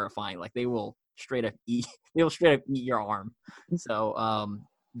absolutely terrifying. Like they will straight up eat your arm. So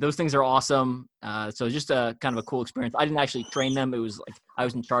those things are awesome. So just a kind of a cool experience. I didn't actually train them. It was like I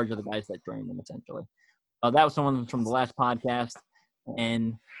was in charge of the guys that trained them essentially. That was someone from the last podcast.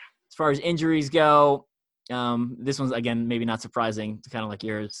 And as far as injuries go, This one's, again, maybe not surprising, kind of like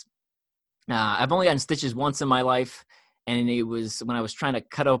yours. I've only gotten stitches once in my life, and it was when I was trying to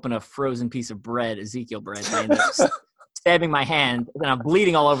cut open a frozen piece of bread, Ezekiel bread. I ended up stabbing my hand, and I'm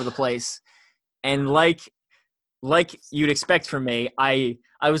bleeding all over the place. And like you'd expect from me, I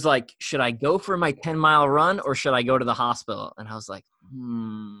was like, should I go for my 10-mile run or should I go to the hospital? And I was like,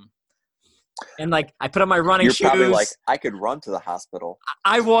 And like, I put on my running shoes. You're probably like, I could run to the hospital.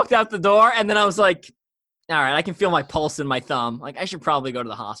 I walked out the door, and then I was like, all right, I can feel my pulse in my thumb. Like, I should probably go to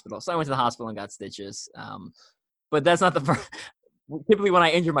the hospital. So I went to the hospital and got stitches. But that's not the first. Typically, when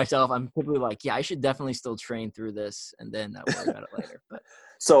I injure myself, I'm typically like, yeah, I should definitely still train through this, and then I'll worry about it later. But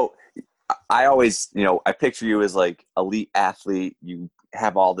so I always, I picture you as like elite athlete. You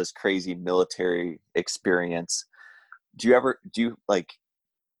have all this crazy military experience.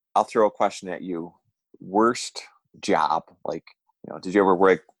 I'll throw a question at you. Worst job? Like, did you ever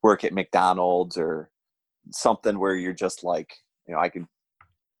work at McDonald's or something where you're just like,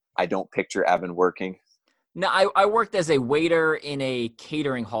 I don't picture Evan working? No, I worked as a waiter in a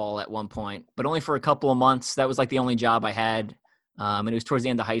catering hall at one point, but only for a couple of months. That was like the only job I had. And it was towards the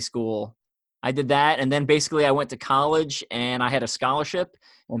end of high school. I did that. And then basically I went to college and I had a scholarship.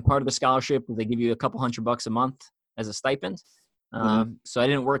 And part of the scholarship was they give you a couple $100 a month as a stipend. So I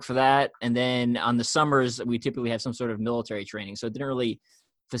didn't work for that. And then on the summers, we typically have some sort of military training. So it didn't really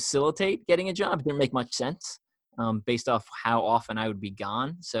facilitate getting a job. It didn't make much sense based off how often I would be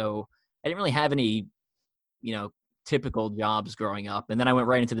gone. So I didn't really have any, typical jobs growing up. And then I went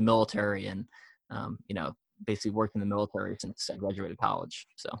right into the military and, basically worked in the military since I graduated college.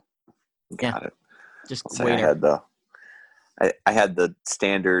 So Got it. Just I had the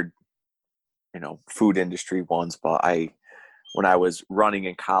standard, food industry ones, but when I was running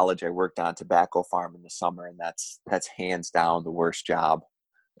in college, I worked on a tobacco farm in the summer, and that's hands down the worst job.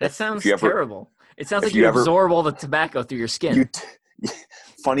 That sounds terrible. It sounds like you absorb all the tobacco through your skin.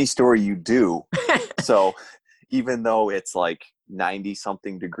 Funny story, you do. So even though it's like 90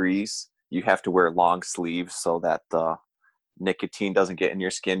 something degrees, you have to wear long sleeves so that the nicotine doesn't get in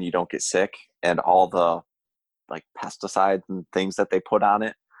your skin. You don't get sick. And all the like pesticides and things that they put on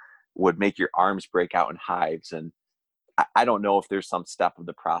it would make your arms break out in hives. And I don't know if there's some step of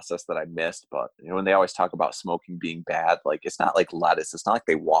the process that I missed, but when they always talk about smoking being bad, like it's not like lettuce. It's not like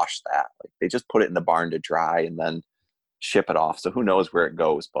they wash that. Like they just put it in the barn to dry and then ship it off. So who knows where it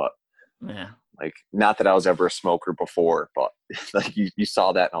goes, but yeah. Like, not that I was ever a smoker before, but like you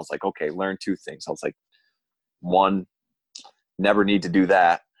saw that and I was like, okay, learn two things. I was like, one, never need to do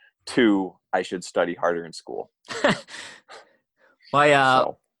that. Two, I should study harder in school.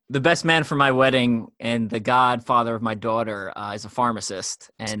 The best man for my wedding and the godfather of my daughter is a pharmacist.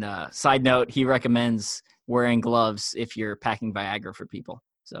 And side note, he recommends wearing gloves if you're packing Viagra for people.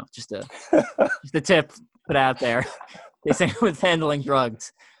 So just a tip put out there. They say with handling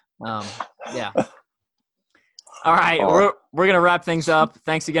drugs. Yeah. All right. We're going to wrap things up.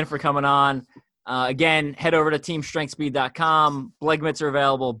 Thanks again for coming on. Again, head over to teamstrengthspeed.com. Blegmits are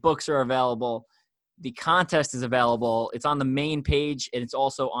available. Books are available. The contest is available. It's on the main page, and it's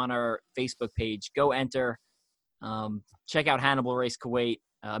also on our Facebook page. Go enter. Check out Hannibal Race Kuwait.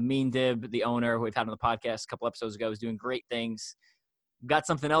 Mean Dib, the owner, who we've had on the podcast a couple episodes ago, is doing great things. We've got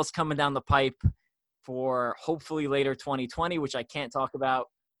something else coming down the pipe for hopefully later 2020, which I can't talk about,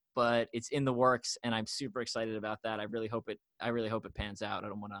 but it's in the works, and I'm super excited about that. I really hope it pans out. I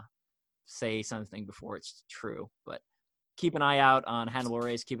don't want to say something before it's true, but keep an eye out on Hannibal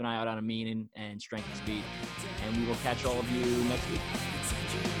Race. Keep an eye out on Amin and Strength and Speed, and we will catch all of you next week.